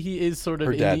 so maybe he is sort of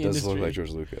Her in dad the does industry. look like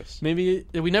George Lucas. Maybe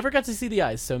we never got to see the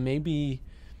eyes, so maybe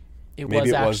it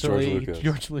was actually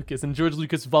George Lucas, and George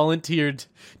Lucas volunteered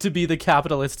to be the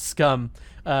capitalist scum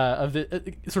of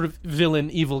the sort of villain,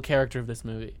 evil character of this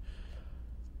movie.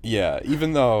 Yeah,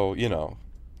 even though, you know,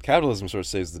 capitalism sort of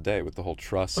saves the day with the whole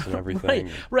trust and everything.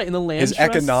 Right, and the land his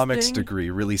trust economics thing. degree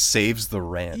really saves the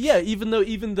ranch. Yeah, even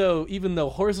though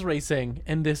horse racing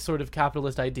and this sort of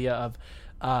capitalist idea of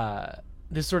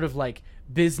this sort of like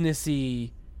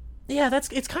businessy, yeah,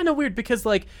 it's kind of weird because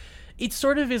like it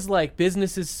sort of is like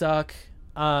businesses suck.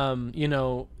 You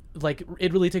know, like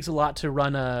it really takes a lot to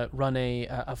run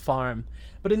a farm.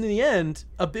 But in the end,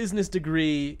 a business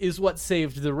degree is what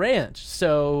saved the ranch.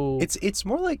 So It's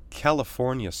more like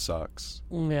California sucks.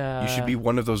 yeah, You should be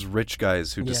one of those rich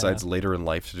guys who decides later in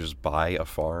life to just buy a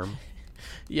farm.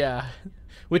 yeah,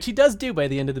 which he does do by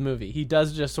the end of the movie. He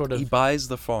does just sort of He buys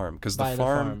the farm because buy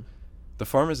the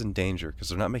farm is in danger because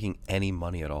they're not making any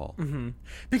money at all.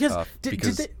 because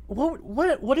because- did they,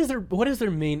 what is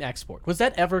their main export? Was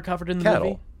that ever covered in the Cattle.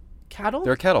 movie? Cattle.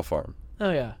 They're a cattle farm.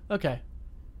 Oh yeah. Okay.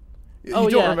 You Oh,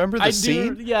 don't yeah, remember the I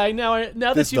scene? Do, yeah, now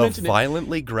that This you the mention it,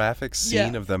 violently graphic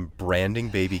scene Yeah. of them branding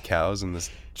baby cows in this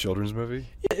children's movie.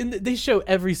 yeah, and they show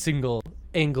every single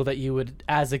angle that you would,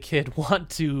 as a kid, want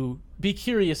to be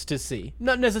curious to see.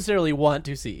 Not necessarily want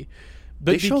to see,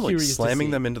 but They be show like curious to slamming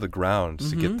see. them into the ground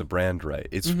to get the brand right.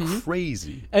 It's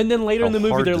crazy. And then later in how the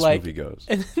movie, hard they're this like, movie goes.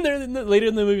 and then later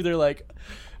in the movie, they're like,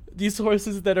 these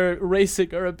horses that are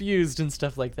racing are abused and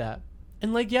stuff like that.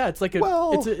 And like, yeah, it's like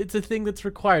Well- it's a thing that's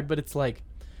required, but it's like,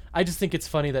 I just think it's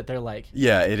funny that they're like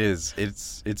Yeah, it is.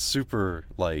 It's super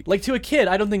like to a kid,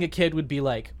 I don't think a kid would be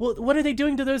like, well, what are they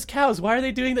doing to those cows? Why are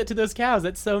they doing that to those cows?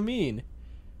 That's so mean.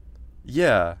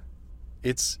 yeah.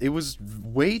 It was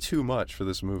way too much for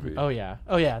this movie. Oh yeah.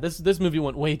 This movie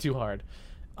went way too hard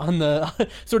on the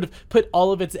sort of put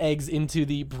all of its eggs into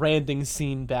the branding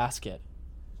scene basket.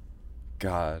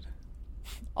 God.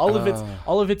 All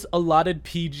of its allotted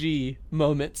PG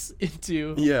moments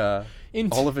into Yeah.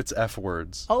 Into- all of its F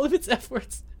words. all of its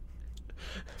efforts.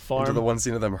 Into the Farm. one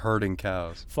scene of them herding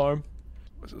cows. Farm.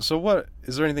 So what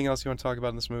is there anything else you want to talk about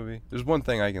in this movie? There's one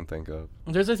thing I can think of.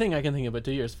 There's a thing I can think of, but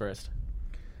do yours first.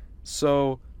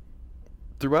 So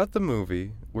throughout the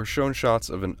movie, we're shown shots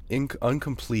of an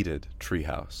uncompleted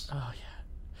treehouse, Oh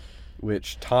yeah.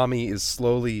 which Tommy is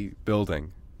slowly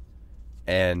building.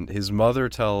 And his mother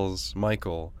tells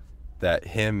Michael that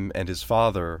him and his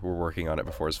father were working on it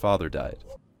before his father died.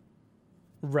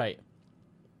 Right.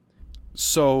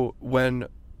 So when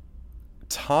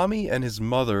Tommy and his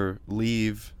mother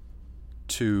leave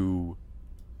to...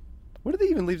 What do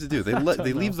they even leave to do? They don't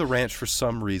they know. leave the ranch for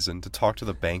some reason to talk to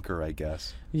the banker, I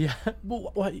guess. Yeah.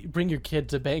 Well, what? Bring your kid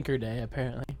to Banker Day,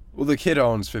 apparently. Well, the kid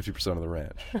owns 50% of the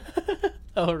ranch.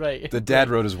 Oh right. The dad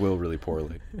wrote his will really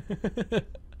poorly.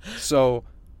 So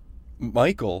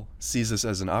Michael sees this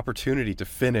as an opportunity to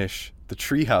finish the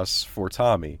treehouse for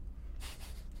Tommy.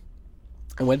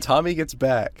 And when Tommy gets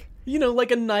back, You know, like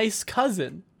a nice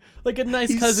cousin. Like a nice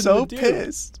he's cousin so would do.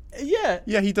 pissed. Yeah.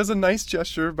 Yeah, he does a nice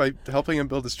gesture by helping him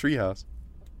build his treehouse.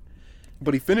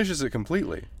 But he finishes it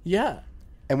completely. Yeah.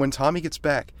 And when Tommy gets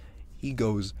back, he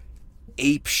goes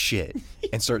ape shit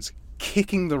and starts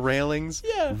kicking the railings,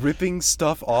 Yeah. ripping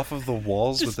stuff off of the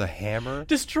walls with a hammer.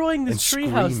 Destroying this And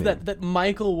treehouse screaming. that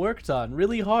Michael worked on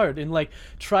really hard and like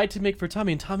tried to make for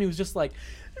Tommy, and Tommy was just like,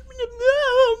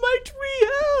 no, my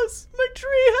treehouse, my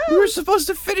treehouse. We were supposed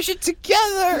to finish it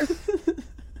together.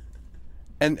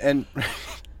 and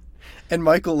and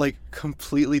Michael like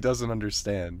completely doesn't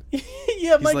understand.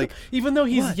 Yeah, Michael. like, Even though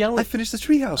he's What? yelling, I finished the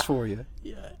treehouse for you.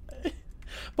 yeah.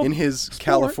 In his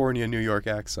California, New York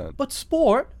accent. But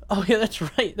sport. Oh yeah, that's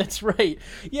right. That's right.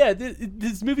 Yeah,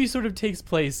 this movie sort of takes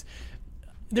place.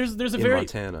 There's a In very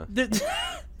Montana.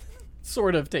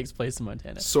 sort of takes place in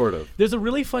Montana. Sort of. There's a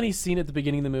really funny scene at the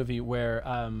beginning of the movie where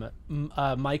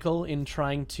Michael, in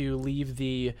trying to leave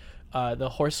the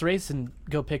horse race and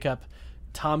go pick up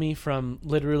Tommy from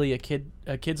literally a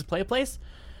kid's play place,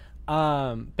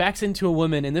 backs into a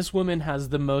woman, and this woman has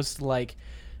the most like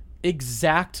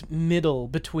exact middle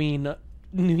between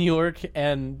New York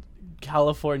and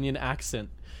Californian accent.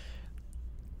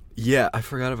 Yeah, I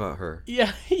forgot about her.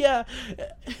 Yeah, yeah.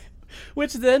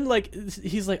 Which then, like,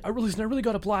 he's like, I really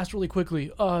got a blast really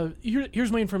quickly.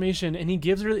 Here's my information, and he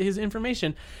gives her his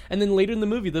information. And then later in the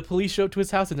movie, the police show up to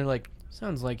his house, and they're like,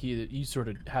 sounds like you sort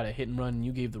of had a hit and run, and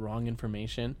you gave the wrong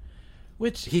information.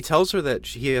 Which He tells her that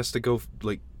he has to go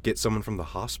like get someone from the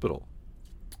hospital.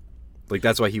 Like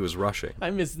that's why he was rushing. I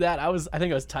missed that. I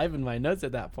think I was typing my notes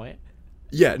at that point.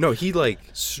 Yeah, no, he like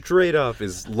straight up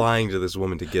is lying to this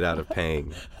woman to get out of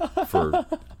paying for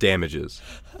damages,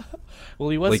 Well,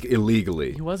 he was like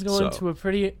illegally. he was going so. to a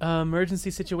pretty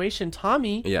emergency situation.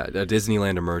 Tommy Yeah, a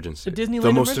Disneyland emergency. A Disneyland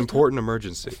the most emergency. important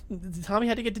emergency. Tommy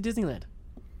had to get to Disneyland.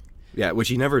 Yeah, which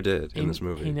he never did in this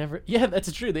movie. He never. Yeah,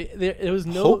 that's true. There was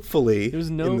no Hopefully, there was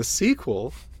no- in the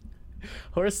sequel.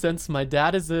 horse sense. My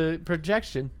dad is a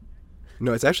projection.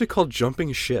 No, it's actually called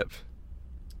Jumping Ship.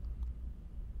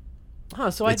 Huh,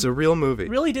 so It's a real movie.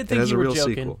 really did It think has you a were real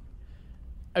joking. sequel.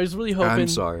 I was really hoping. I'm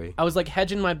sorry. I was like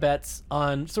hedging my bets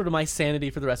on sort of my sanity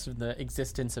for the rest of the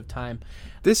existence of time.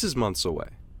 This is months away,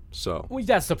 so Well,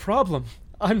 that's the problem.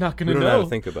 I'm not going we to don't know. have to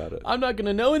think about it. I'm not going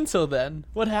to know until then.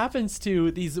 What happens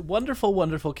to these wonderful,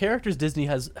 wonderful characters Disney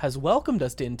has welcomed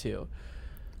us into?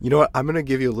 You know what? I'm going to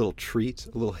give you a little treat,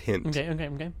 a little hint.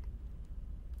 Okay.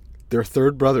 Their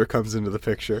third brother comes into the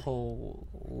picture,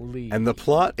 Holy. and the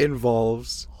plot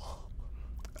involves,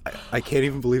 I can't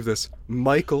even believe this,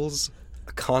 Michael's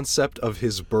concept of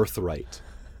his birthright.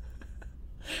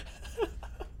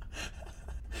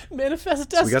 Manifest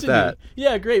Destiny. we got that.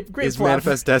 Yeah, great His plot.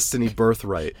 Manifest Destiny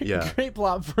birthright, yeah. Great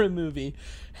plot for a movie.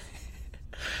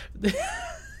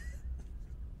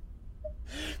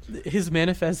 His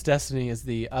Manifest Destiny is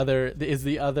the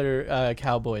other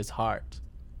cowboy's heart.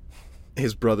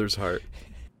 His brother's heart.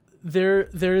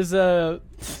 There's a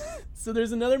so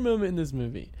there's another moment in this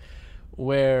movie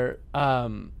where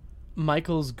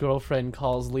Michael's girlfriend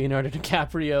calls Leonardo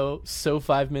DiCaprio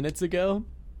 5 minutes ago.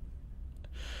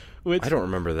 Which, I don't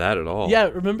remember that at all. yeah,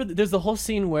 remember there's the whole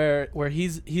scene where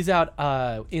he's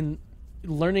out in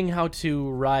learning how to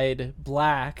ride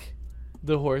Black,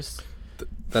 the horse.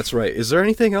 That's right. Is there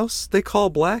anything else they call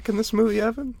Black in this movie,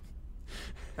 Evan?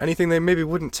 Anything they maybe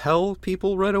wouldn't tell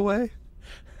people right away?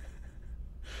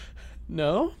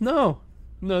 No,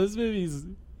 this movie's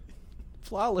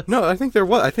flawless. No, I think there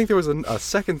was. I think there was a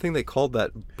second thing they called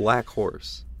that black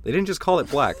horse. They didn't just call it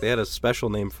Black. They had a special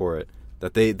name for it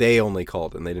that they only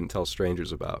called and they didn't tell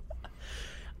strangers about.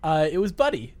 It was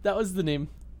Buddy. That was the name.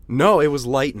 No, it was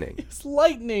Lightning. It's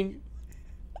Lightning.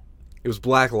 It was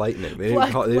Black Lightning. They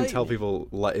Black didn't tell Lightning. people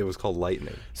it was called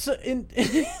Lightning. So,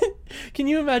 can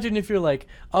you imagine if you're like,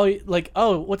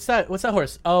 what's that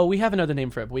horse? Oh, we have another name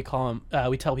for it, but we call him.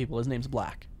 We tell people his name's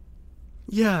Black.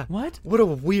 Yeah. What? What a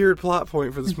weird plot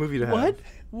point for this movie to have. What?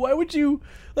 Why would you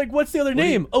what's the other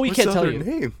name? We what's can't the tell other you.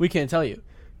 name? We can't tell you.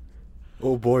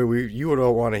 Oh boy, you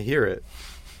don't want to hear it.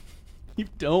 You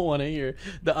don't want to hear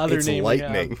the other It's name.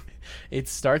 Lightning. We have. It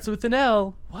starts with an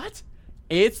L. What?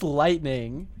 It's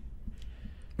Lightning.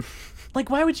 Like,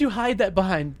 why would you hide that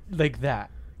behind like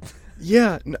that?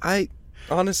 Yeah, I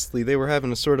honestly, they were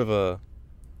having a sort of a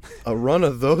run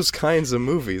of those kinds of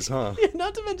movies, huh?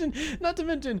 Not to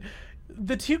mention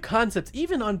the two concepts,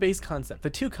 even on base concept, the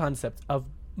two concepts of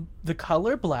the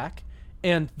color black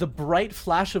and the bright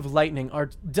flash of lightning are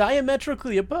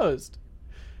diametrically opposed.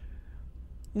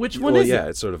 Which one is yeah, it?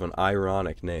 it's sort of an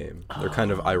ironic name. They're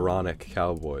kind of ironic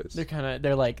cowboys.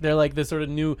 They're like the sort of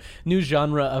new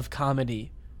genre of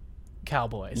comedy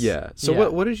cowboys. Yeah. So Yeah.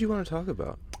 what did you want to talk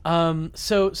about?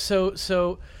 So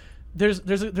there's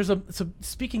a so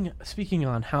speaking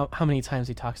on how many times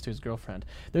he talks to his girlfriend.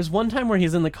 There's one time where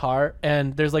he's in the car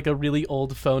and there's like a really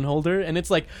old phone holder and it's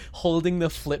like holding the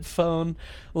flip phone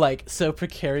like so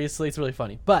precariously. It's really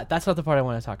funny. But that's not the part I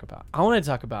want to talk about. I want to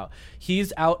talk about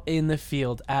he's out in the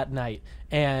field at night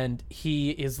and he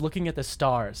is looking at the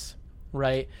stars.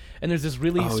 Right, and there's this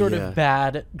really sort of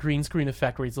bad green screen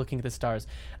effect where he's looking at the stars,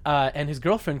 and his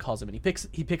girlfriend calls him, and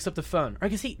he picks up the phone, or I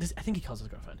guess I think he calls his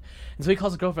girlfriend, and so he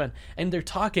calls his girlfriend, and they're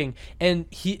talking, and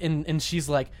and she's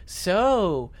like,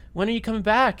 so when are you coming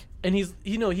back? And he's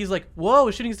like, whoa,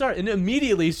 a shooting star, and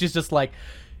immediately she's just like,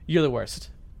 you're the worst,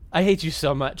 I hate you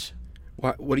so much.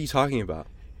 What are you talking about?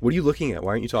 What are you looking at?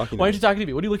 Why aren't you talking to Why me? aren't you talking to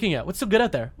me? What are you looking at? What's so good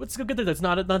out there? What's so good there? That's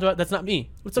not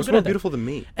me. What's so What's good more out there? beautiful than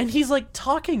me? And he's like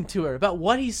talking to her about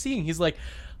what he's seeing. He's like,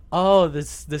 "Oh, the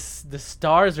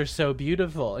stars are so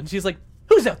beautiful." And she's like,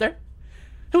 "Who's out there?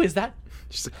 Who is that?"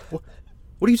 She's like,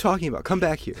 what are you talking about? Come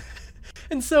back here.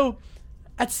 And so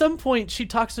at some point she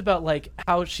talks about like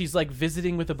how she's like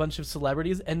visiting with a bunch of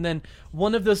celebrities, and then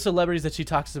one of those celebrities that she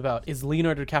talks about is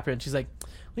Leonardo DiCaprio, and she's like,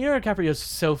 Leonardo DiCaprio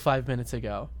so 5 minutes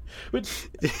ago, which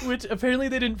apparently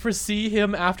they didn't foresee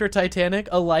him after Titanic,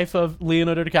 a life of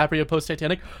Leonardo DiCaprio post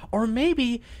Titanic, or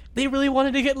maybe they really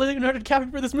wanted to get Leonardo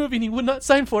DiCaprio for this movie and he would not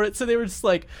sign for it, so they were just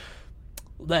like,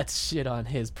 let's shit on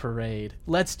his parade.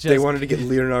 Let's just. They wanted to get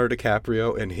Leonardo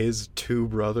DiCaprio and his two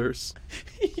brothers.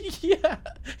 Yeah.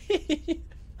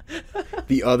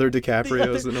 The other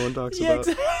DiCaprios that no one talks about.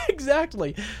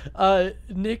 Exactly.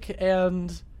 Nick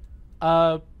and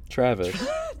Travis.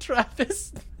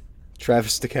 Travis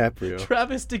DiCaprio.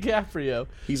 Travis DiCaprio.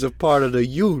 He's a part of the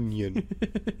union.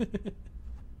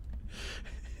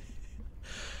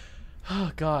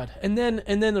 Oh God! And then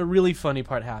the really funny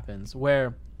part happens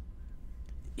where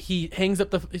he hangs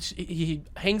up the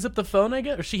phone, I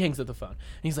guess, or she hangs up the phone,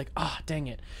 and he's like, "Ah, oh, dang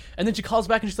it!" And then she calls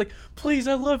back and she's like, "Please,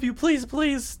 I love you. Please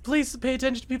pay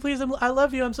attention to me. Please, I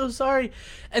love you. I'm so sorry."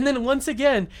 And then once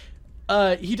again,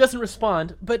 he doesn't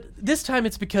respond, but this time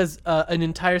it's because an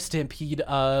entire stampede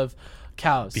of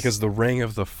Cows. Because the ring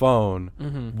of the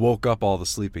phone woke up all the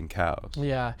sleeping cows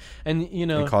Yeah. And,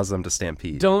 and caused them to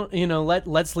stampede. don't,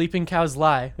 let sleeping cows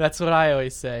lie. That's what I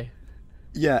always say.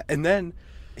 Yeah, and then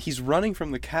he's running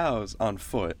from the cows on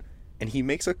foot, and he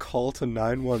makes a call to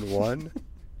 911,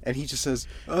 and he just says,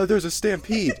 "Oh, there's a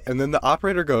stampede." And then the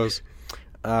operator goes,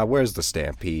 "Where's the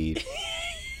stampede?"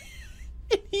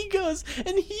 And he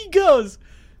goes,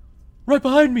 right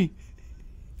behind me.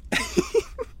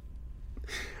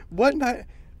 What? Not?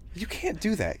 You can't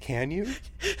do that, can you?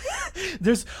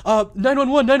 There's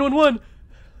 911.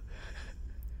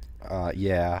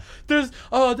 Yeah. There's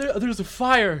a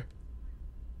fire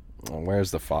Where's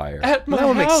the fire? at my that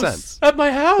one house. makes sense. At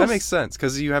my house. That makes sense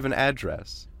because you have an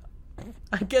address.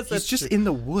 I guess that's He's just true. in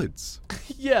the woods.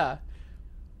 Yeah.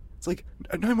 It's like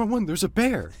 911. There's a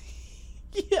bear.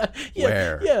 Yeah.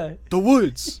 Where? Yeah. The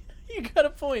woods. You got a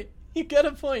point.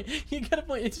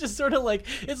 It's just sort of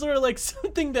like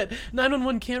something that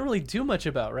 911 can't really do much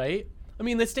about, right? I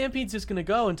mean, the stampede's just gonna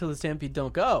go until the stampede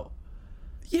don't go.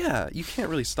 Yeah, you can't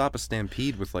really stop a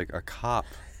stampede with like a cop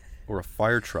or a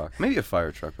fire truck. Maybe a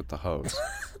fire truck with the hose.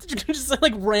 You can just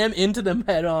like ram into them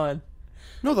head on.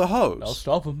 No, the hose. I'll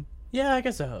stop them. Yeah, I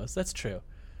guess a hose. That's true.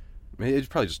 Maybe it'd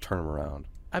probably just turn them around.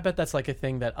 I bet that's like a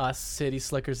thing that us city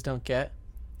slickers don't get.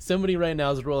 Somebody right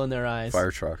now is rolling their eyes.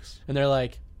 Fire trucks. And they're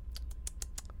like,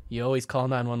 you always call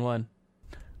 911.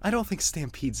 I don't think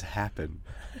stampedes happen.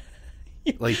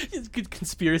 Like, It's good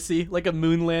conspiracy, like a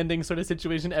moon landing sort of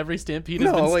situation. Every stampede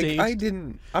has no, been like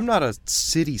staged. I'm not a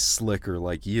city slicker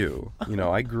like you. You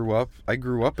know, I grew up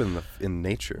in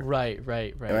nature. Right.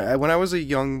 When I was a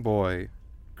young boy,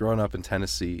 growing up in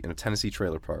Tennessee, in a Tennessee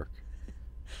trailer park,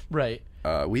 Right.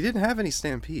 we didn't have any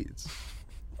stampedes.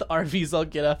 The RVs all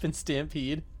get up and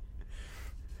stampede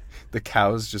The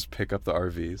cows just pick up the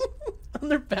RVs. on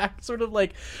their back, sort of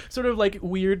like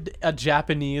weird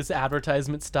Japanese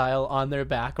advertisement style on their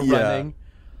back running.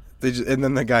 And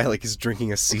then the guy like is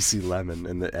drinking a CC lemon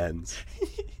and it ends.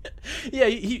 Yeah,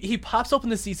 he pops open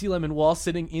the CC lemon while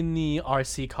sitting in the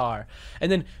RC car,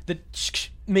 and then the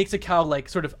makes a cow like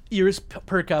sort of ears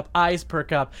perk up, eyes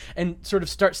perk up, and sort of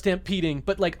start stampeding,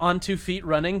 but like on 2 feet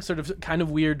running, sort of kind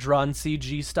of weird drawn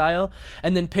CG style,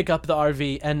 and then pick up the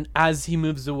RV, and as he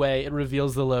moves away, it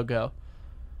reveals the logo.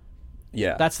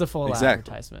 Yeah, That's the full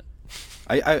advertisement.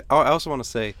 I also want to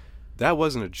say that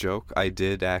wasn't a joke. I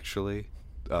did actually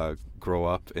grow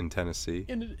up in Tennessee,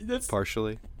 And that's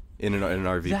partially in an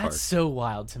RV park. That's so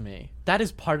wild to me. That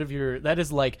is part of your. That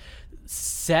is like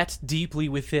set deeply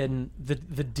within the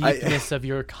deepness of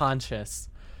your conscious.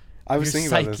 I was your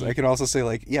thinking about this. psyche. I can also say,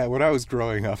 like, yeah, when I was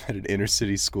growing up at an inner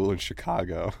city school in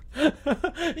Chicago,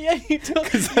 Yeah, you don't.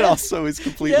 because that also is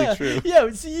completely true. Yeah,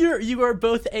 so you are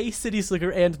both a city slicker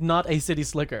and not a city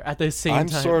slicker at the same I'm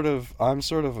time.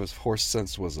 sort of as Horse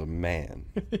Sense was a man.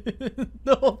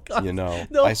 The whole You know,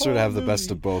 the I sort of whole have the best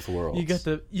movie. of both worlds.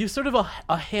 You sort of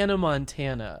a Hannah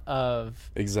Montana of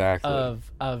Exactly.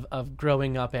 of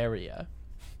growing up area.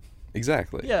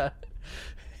 Exactly. Yeah.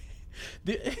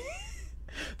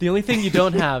 The only thing you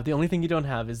don't have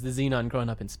is the Xenon growing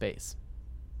up in space.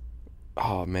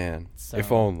 Oh man, So-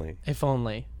 if only. If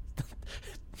only.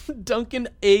 Duncan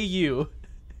AU.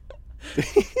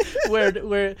 where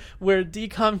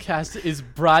Decomcast is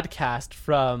broadcast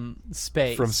from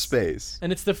space. From space.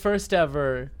 And it's the first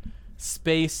ever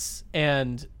space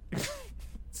and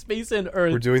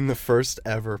Earth. We're doing the first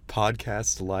ever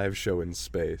podcast live show in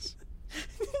space.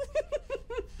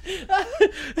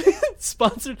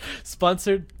 sponsored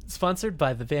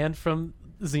by the band from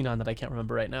Xenon that I can't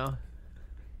remember right now.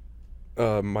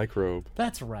 Microbe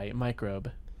That's right,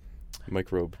 Microbe.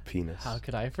 penis. How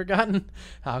could I have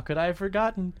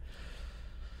forgotten?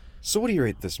 So what do you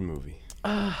rate this movie?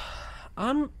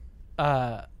 I'm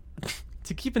to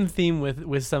keep in theme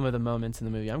with some of the moments in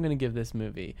the movie, I'm going to give this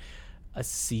movie a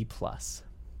C+.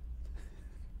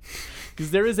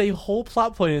 Because there is a whole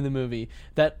plot point in the movie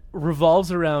that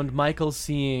revolves around Michael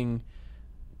seeing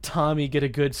Tommy get a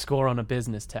good score on a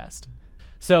business test.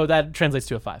 So that translates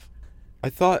to a 5. I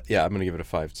thought, yeah, I'm gonna give it a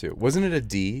 5 too. Wasn't it a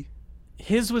D?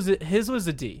 His was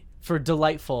a D for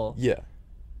delightful. Yeah.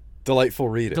 Delightful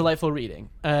reading.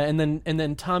 And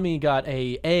then Tommy got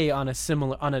a on a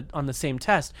similar on the same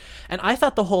test. And I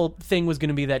thought the whole thing was going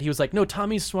to be that he was like, no,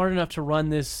 Tommy's smart enough to run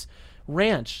this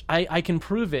ranch. I can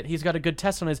prove it. He's got a good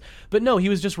test on his. But no, he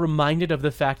was just reminded of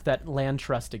the fact that land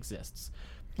trust exists,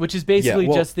 which is basically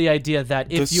just the idea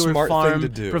that if the your smart thing farm to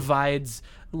do. provides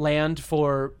land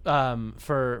for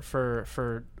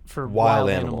wild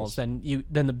animals, then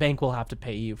the bank will have to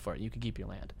pay you for it. You can keep your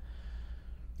land.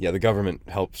 Yeah, the government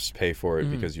helps pay for it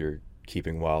because you're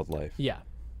keeping wildlife. Yeah.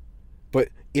 But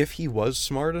if he was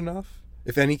smart enough,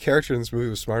 If any character in this movie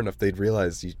was smart enough, they'd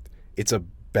realize it's a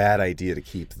bad idea to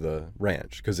keep the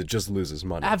ranch because it just loses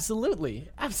money. Absolutely.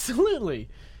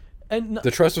 And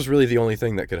The trust was really the only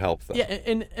thing that could help them. yeah,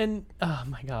 and oh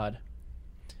my god.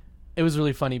 It was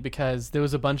really funny because there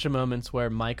was a bunch of moments where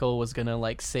Michael was gonna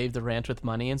like save the ranch with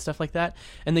money and stuff like that,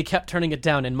 and they kept turning it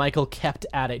down, and Michael kept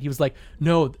at it. He was like,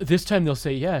 "No, this time they'll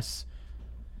say yes."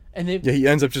 And they, Yeah, he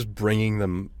ends up just bringing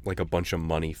them like a bunch of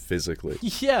money physically.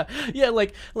 yeah,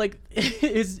 like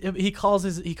he calls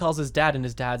his dad, and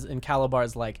his dad's in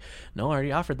Calabar's like, "No, I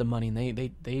already offered the money,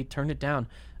 and they turned it down.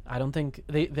 I don't think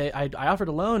I offered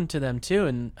a loan to them too,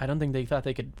 and I don't think they thought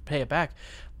they could pay it back."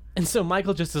 And so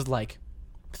Michael just is like,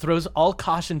 throws all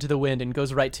caution to the wind and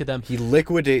goes right to them. He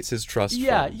liquidates his trust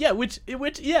fund. Which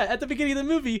at the beginning of the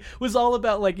movie was all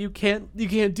about like you can't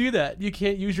do that. You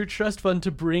can't use your trust fund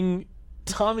to bring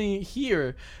Tommy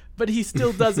here, but he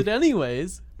still does it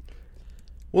anyways.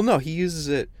 Well, no, he uses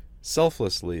it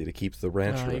selflessly to keep the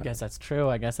ranch I around. guess that's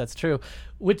true.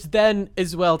 Which then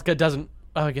as well doesn't.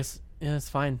 Oh, I guess yeah, it's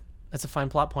fine. That's a fine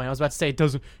plot point. I was about to say it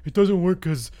doesn't work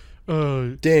because.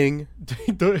 Ding.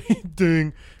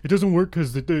 Ding. It doesn't work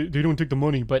because they don't take the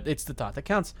money, but it's the thought that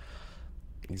counts.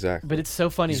 Exactly. But it's so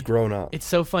funny. He's grown up. It's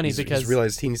so funny because he's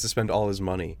realized he needs to spend all his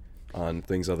money on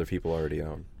things other people already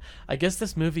own. I guess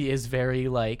this movie is very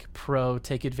like pro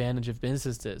take advantage of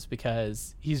businesses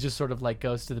because he's just sort of like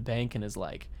goes to the bank and is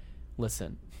like,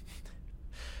 listen,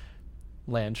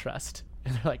 land trust.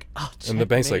 And they're like, oh, And the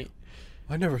bank's checkmate. like,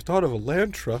 I never thought of a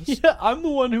land trust. Yeah, I'm the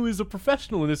one who is a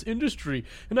professional in this industry,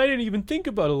 and I didn't even think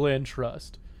about a land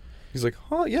trust. He's like,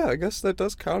 huh, yeah, I guess that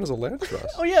does count as a land trust.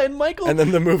 Oh yeah, and Michael. And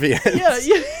then the movie ends.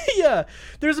 Yeah.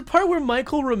 There's a part where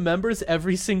Michael remembers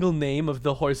every single name of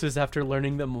the horses after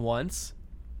learning them once.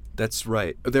 That's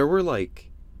right. There were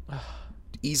like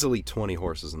easily 20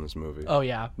 horses in this movie. Oh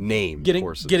yeah. Named Getting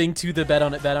horses. to the bet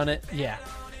on it. Yeah.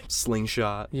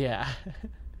 Slingshot. Yeah.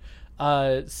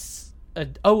 What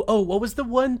was the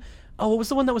one? Oh, what was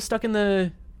the one that was stuck in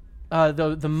the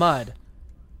mud?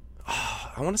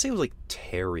 I want to say it was like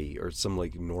Terry or some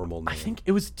like normal name. I think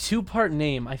it was 2-part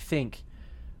name. I think.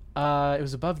 It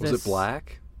was above this. Was it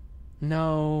Black?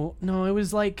 No, it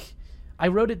was like, I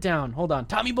wrote it down. Hold on,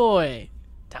 Tommy Boy.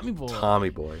 Tommy Boy. Tommy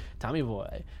Boy. Tommy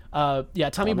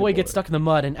Tommy Boy gets Boy. stuck in the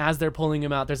mud, and as they're pulling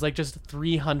him out, there's like just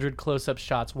 300 close-up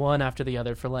shots, one after the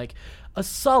other, for like a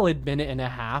solid minute and a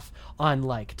half on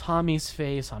like Tommy's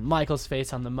face, on Michael's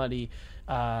face, on the muddy,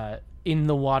 in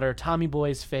the water, Tommy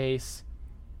Boy's face.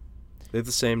 They have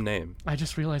the same name. I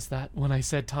just realized that when I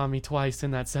said Tommy twice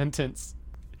in that sentence.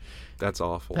 That's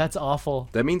awful. That's awful.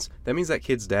 That means that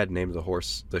kid's dad named the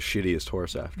horse the shittiest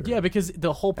horse after. Yeah, because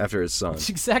the whole After his son.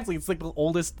 exactly, it's like the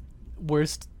oldest,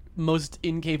 worst, most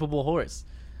incapable horse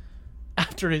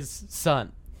after his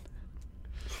son.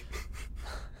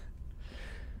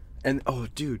 And oh,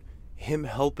 dude, him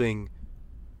helping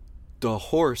the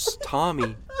horse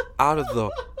Tommy out of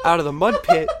the mud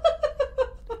pit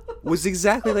was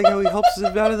exactly like how he helps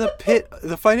him out of the pit,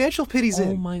 the financial pit he's Oh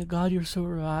in. my god, you're so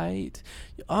right.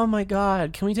 Oh my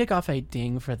god, can we take off a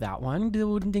ding for that one?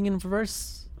 Do a ding in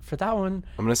reverse for that one.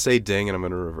 I'm gonna say ding and I'm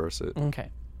gonna reverse it. Okay.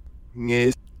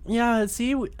 Yes. Yeah,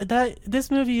 see that this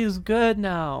movie is good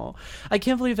now. I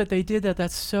can't believe that they did that.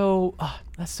 That's so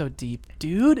deep,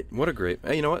 dude. What a great.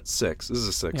 Hey, you know what? 6. This is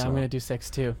a 6. Yeah, I'm now. gonna do 6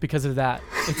 too because of that.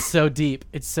 It's so deep.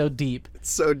 It's so deep.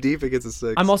 It's so deep it gets a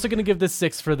 6. I'm also gonna give this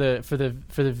 6 for the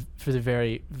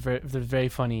very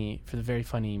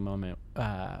funny moment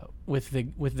with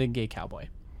the gay cowboy.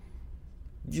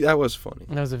 That was funny.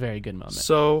 That was a very good moment.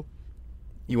 So,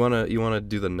 you wanna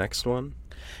do the next one?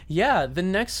 Yeah, the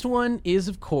next one is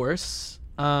of course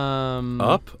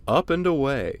Up and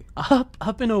away.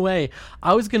 Up and Away.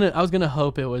 I was gonna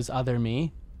hope it was Other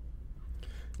Me.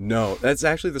 No, that's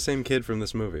actually the same kid from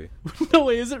this movie. No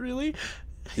way, is it really?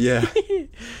 Yeah.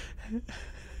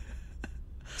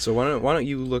 So why don't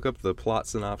you look up the plot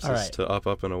synopsis All right. to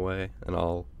Up and Away, and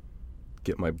I'll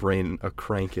get my brain a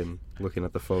cranking looking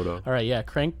at the photo. All right, yeah,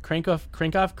 crank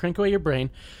away your brain.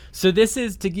 So this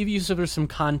is to give you sort of some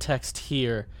context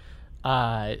here.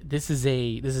 The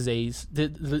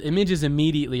images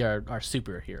immediately are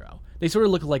superhero. They sort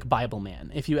of look like Bible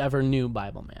Man, if you ever knew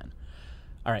Bible Man.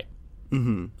 All right.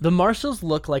 Mm-hmm. The Marshalls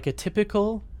look like a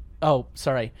typical. Oh,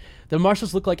 sorry. The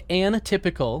Marshalls look like an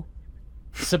typical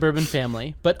suburban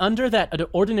family, but under that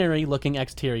ordinary-looking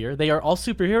exterior, they are all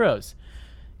superheroes.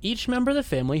 Each member of the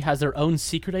family has their own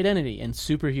secret identity and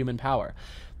superhuman power.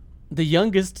 The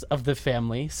youngest of the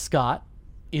family, Scott,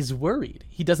 is worried.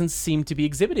 He doesn't seem to be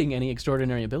exhibiting any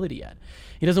extraordinary ability yet.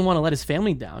 He doesn't want to let his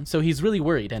family down, so he's really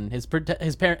worried, and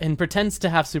pretends to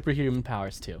have superhuman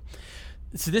powers too.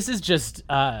 So this is just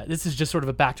sort of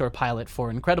a backdoor pilot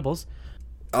for Incredibles.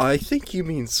 I think you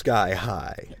mean Sky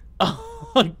High.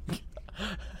 Oh my God.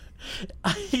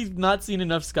 I've not seen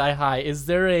enough Sky High. Is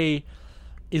there a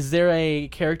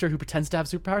character who pretends to have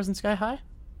superpowers in Sky High?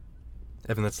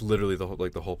 Evan, that's literally the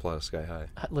whole plot of Sky High.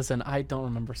 Listen, I don't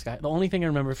remember Sky. The only thing I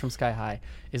remember from Sky High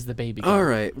is the baby girl. All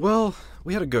right. Well,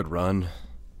 we had a good run.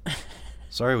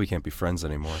 Sorry we can't be friends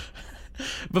anymore.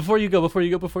 Before you go.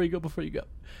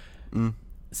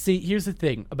 See, here's the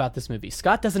thing about this movie.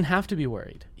 Scott doesn't have to be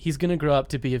worried. He's going to grow up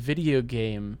to be a video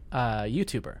game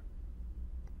YouTuber.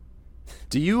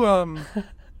 Do you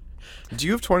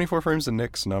have 24 frames of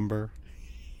Nick's number?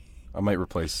 I might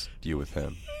replace you with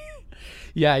him.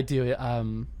 Yeah, I do.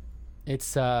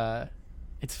 It's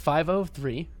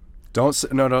 503. Don't say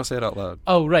it out loud.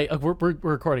 Oh, right. We're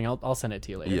recording. I'll send it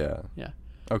to you later. Yeah. Yeah.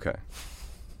 Okay.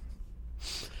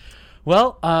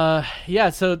 Well, yeah.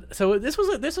 So this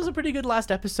was a pretty good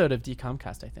last episode of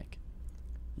Decomcast, I think.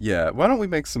 Yeah. Why don't we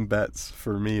make some bets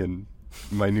for me and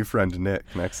my new friend Nick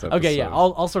next episode? Okay. Yeah.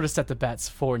 I'll sort of set the bets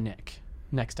for Nick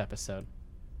next episode.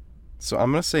 So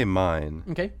I'm gonna say mine.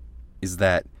 Okay. Is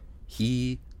that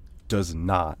he does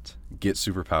not get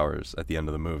superpowers at the end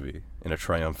of the movie in a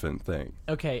triumphant thing.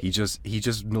 Okay. He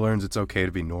just learns it's okay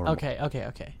to be normal. Okay.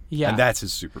 Yeah. And that's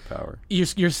his superpower.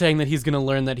 You're saying that he's going to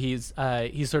learn that he's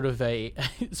sort of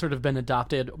been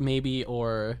adopted maybe,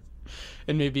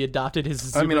 and maybe adopted his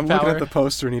superpower. I mean, I'm looking at the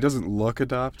poster and he doesn't look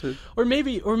adopted. Or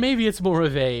maybe it's more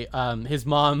of a his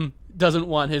mom doesn't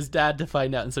want his dad to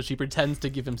find out, and so she pretends to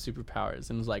give him superpowers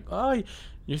and is like, "Oh,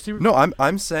 you're super." No,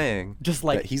 I'm saying just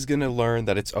like that he's gonna learn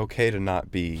that it's okay to not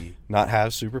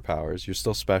have superpowers. You're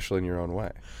still special in your own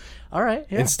way. All right.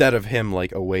 Yeah. Instead of him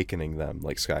like awakening them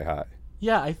like Sky High.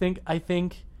 Yeah, I think I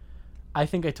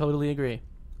totally agree.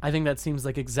 I think that seems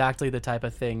like exactly the type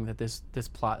of thing that this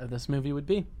plot of this movie would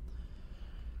be.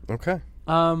 Okay.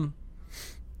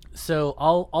 So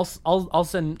I'll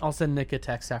send Nick a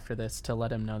text after this to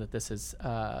let him know that this is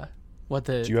what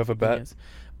the. Do you have a bet? Is.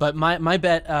 But my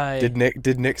bet. Did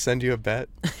Nick send you a bet?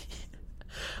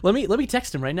 let me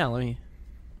text him right now.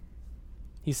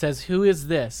 He says, "Who is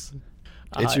this?"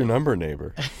 It's your number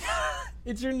neighbor.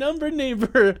 It's your number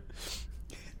neighbor.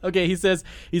 Okay, he says,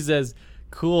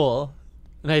 "Cool."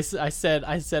 And I said,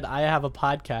 I have a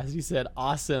podcast. He said,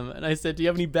 awesome. And I said, do you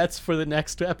have any bets for the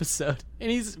next episode?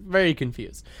 And he's very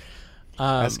confused.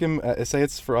 Ask him, say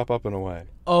it's for Up, and Away.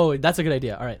 Oh, that's a good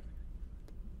idea. All right.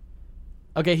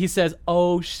 Okay, he says,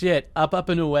 oh, shit, Up,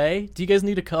 and Away? Do you guys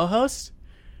need a co-host?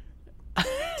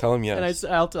 Tell him yes.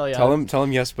 And I'll tell you. Tell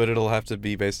him yes, but it'll have to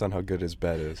be based on how good his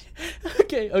bet is.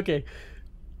 Okay.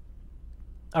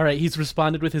 All right, he's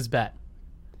responded with his bet.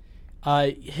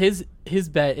 His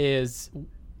bet is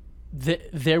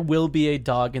there will be a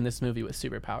dog in this movie with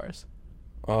superpowers.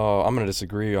 Oh, I'm gonna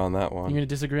disagree on that one. You're gonna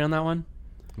disagree on that one?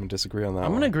 I'm gonna disagree on that one.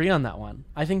 I'm gonna agree on that one.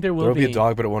 I think there will be a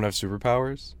dog, but it won't have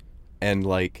superpowers, and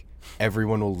like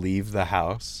everyone will leave the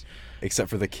house except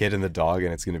for the kid and the dog,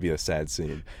 and it's gonna be a sad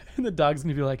scene. And the dog's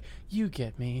gonna be like, "You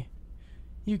get me."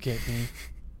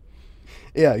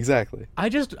 Yeah, exactly. I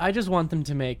just want them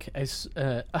to make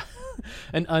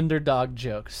an underdog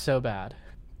joke so bad.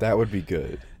 That would be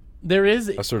good. There is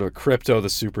a sort of Crypto the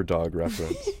Super Dog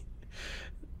reference.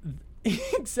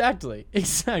 Exactly.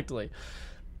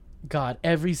 God,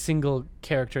 every single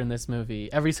character in this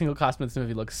movie, every single costume in this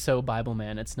movie looks so Bible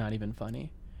Man, it's not even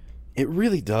funny. It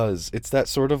really does. It's that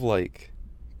sort of like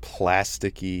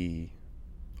plasticky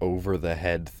over the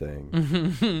head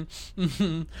thing.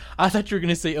 I thought you were going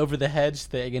to say over the hedge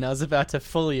thing, and I was about to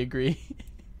fully agree.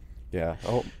 Yeah.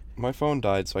 Oh, my phone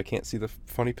died, so I can't see the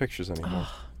funny pictures anymore.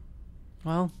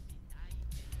 Well,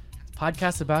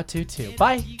 podcast's about to too.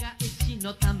 Bye.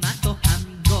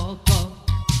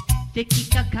 敵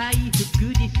か回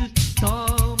復リスト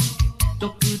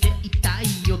毒で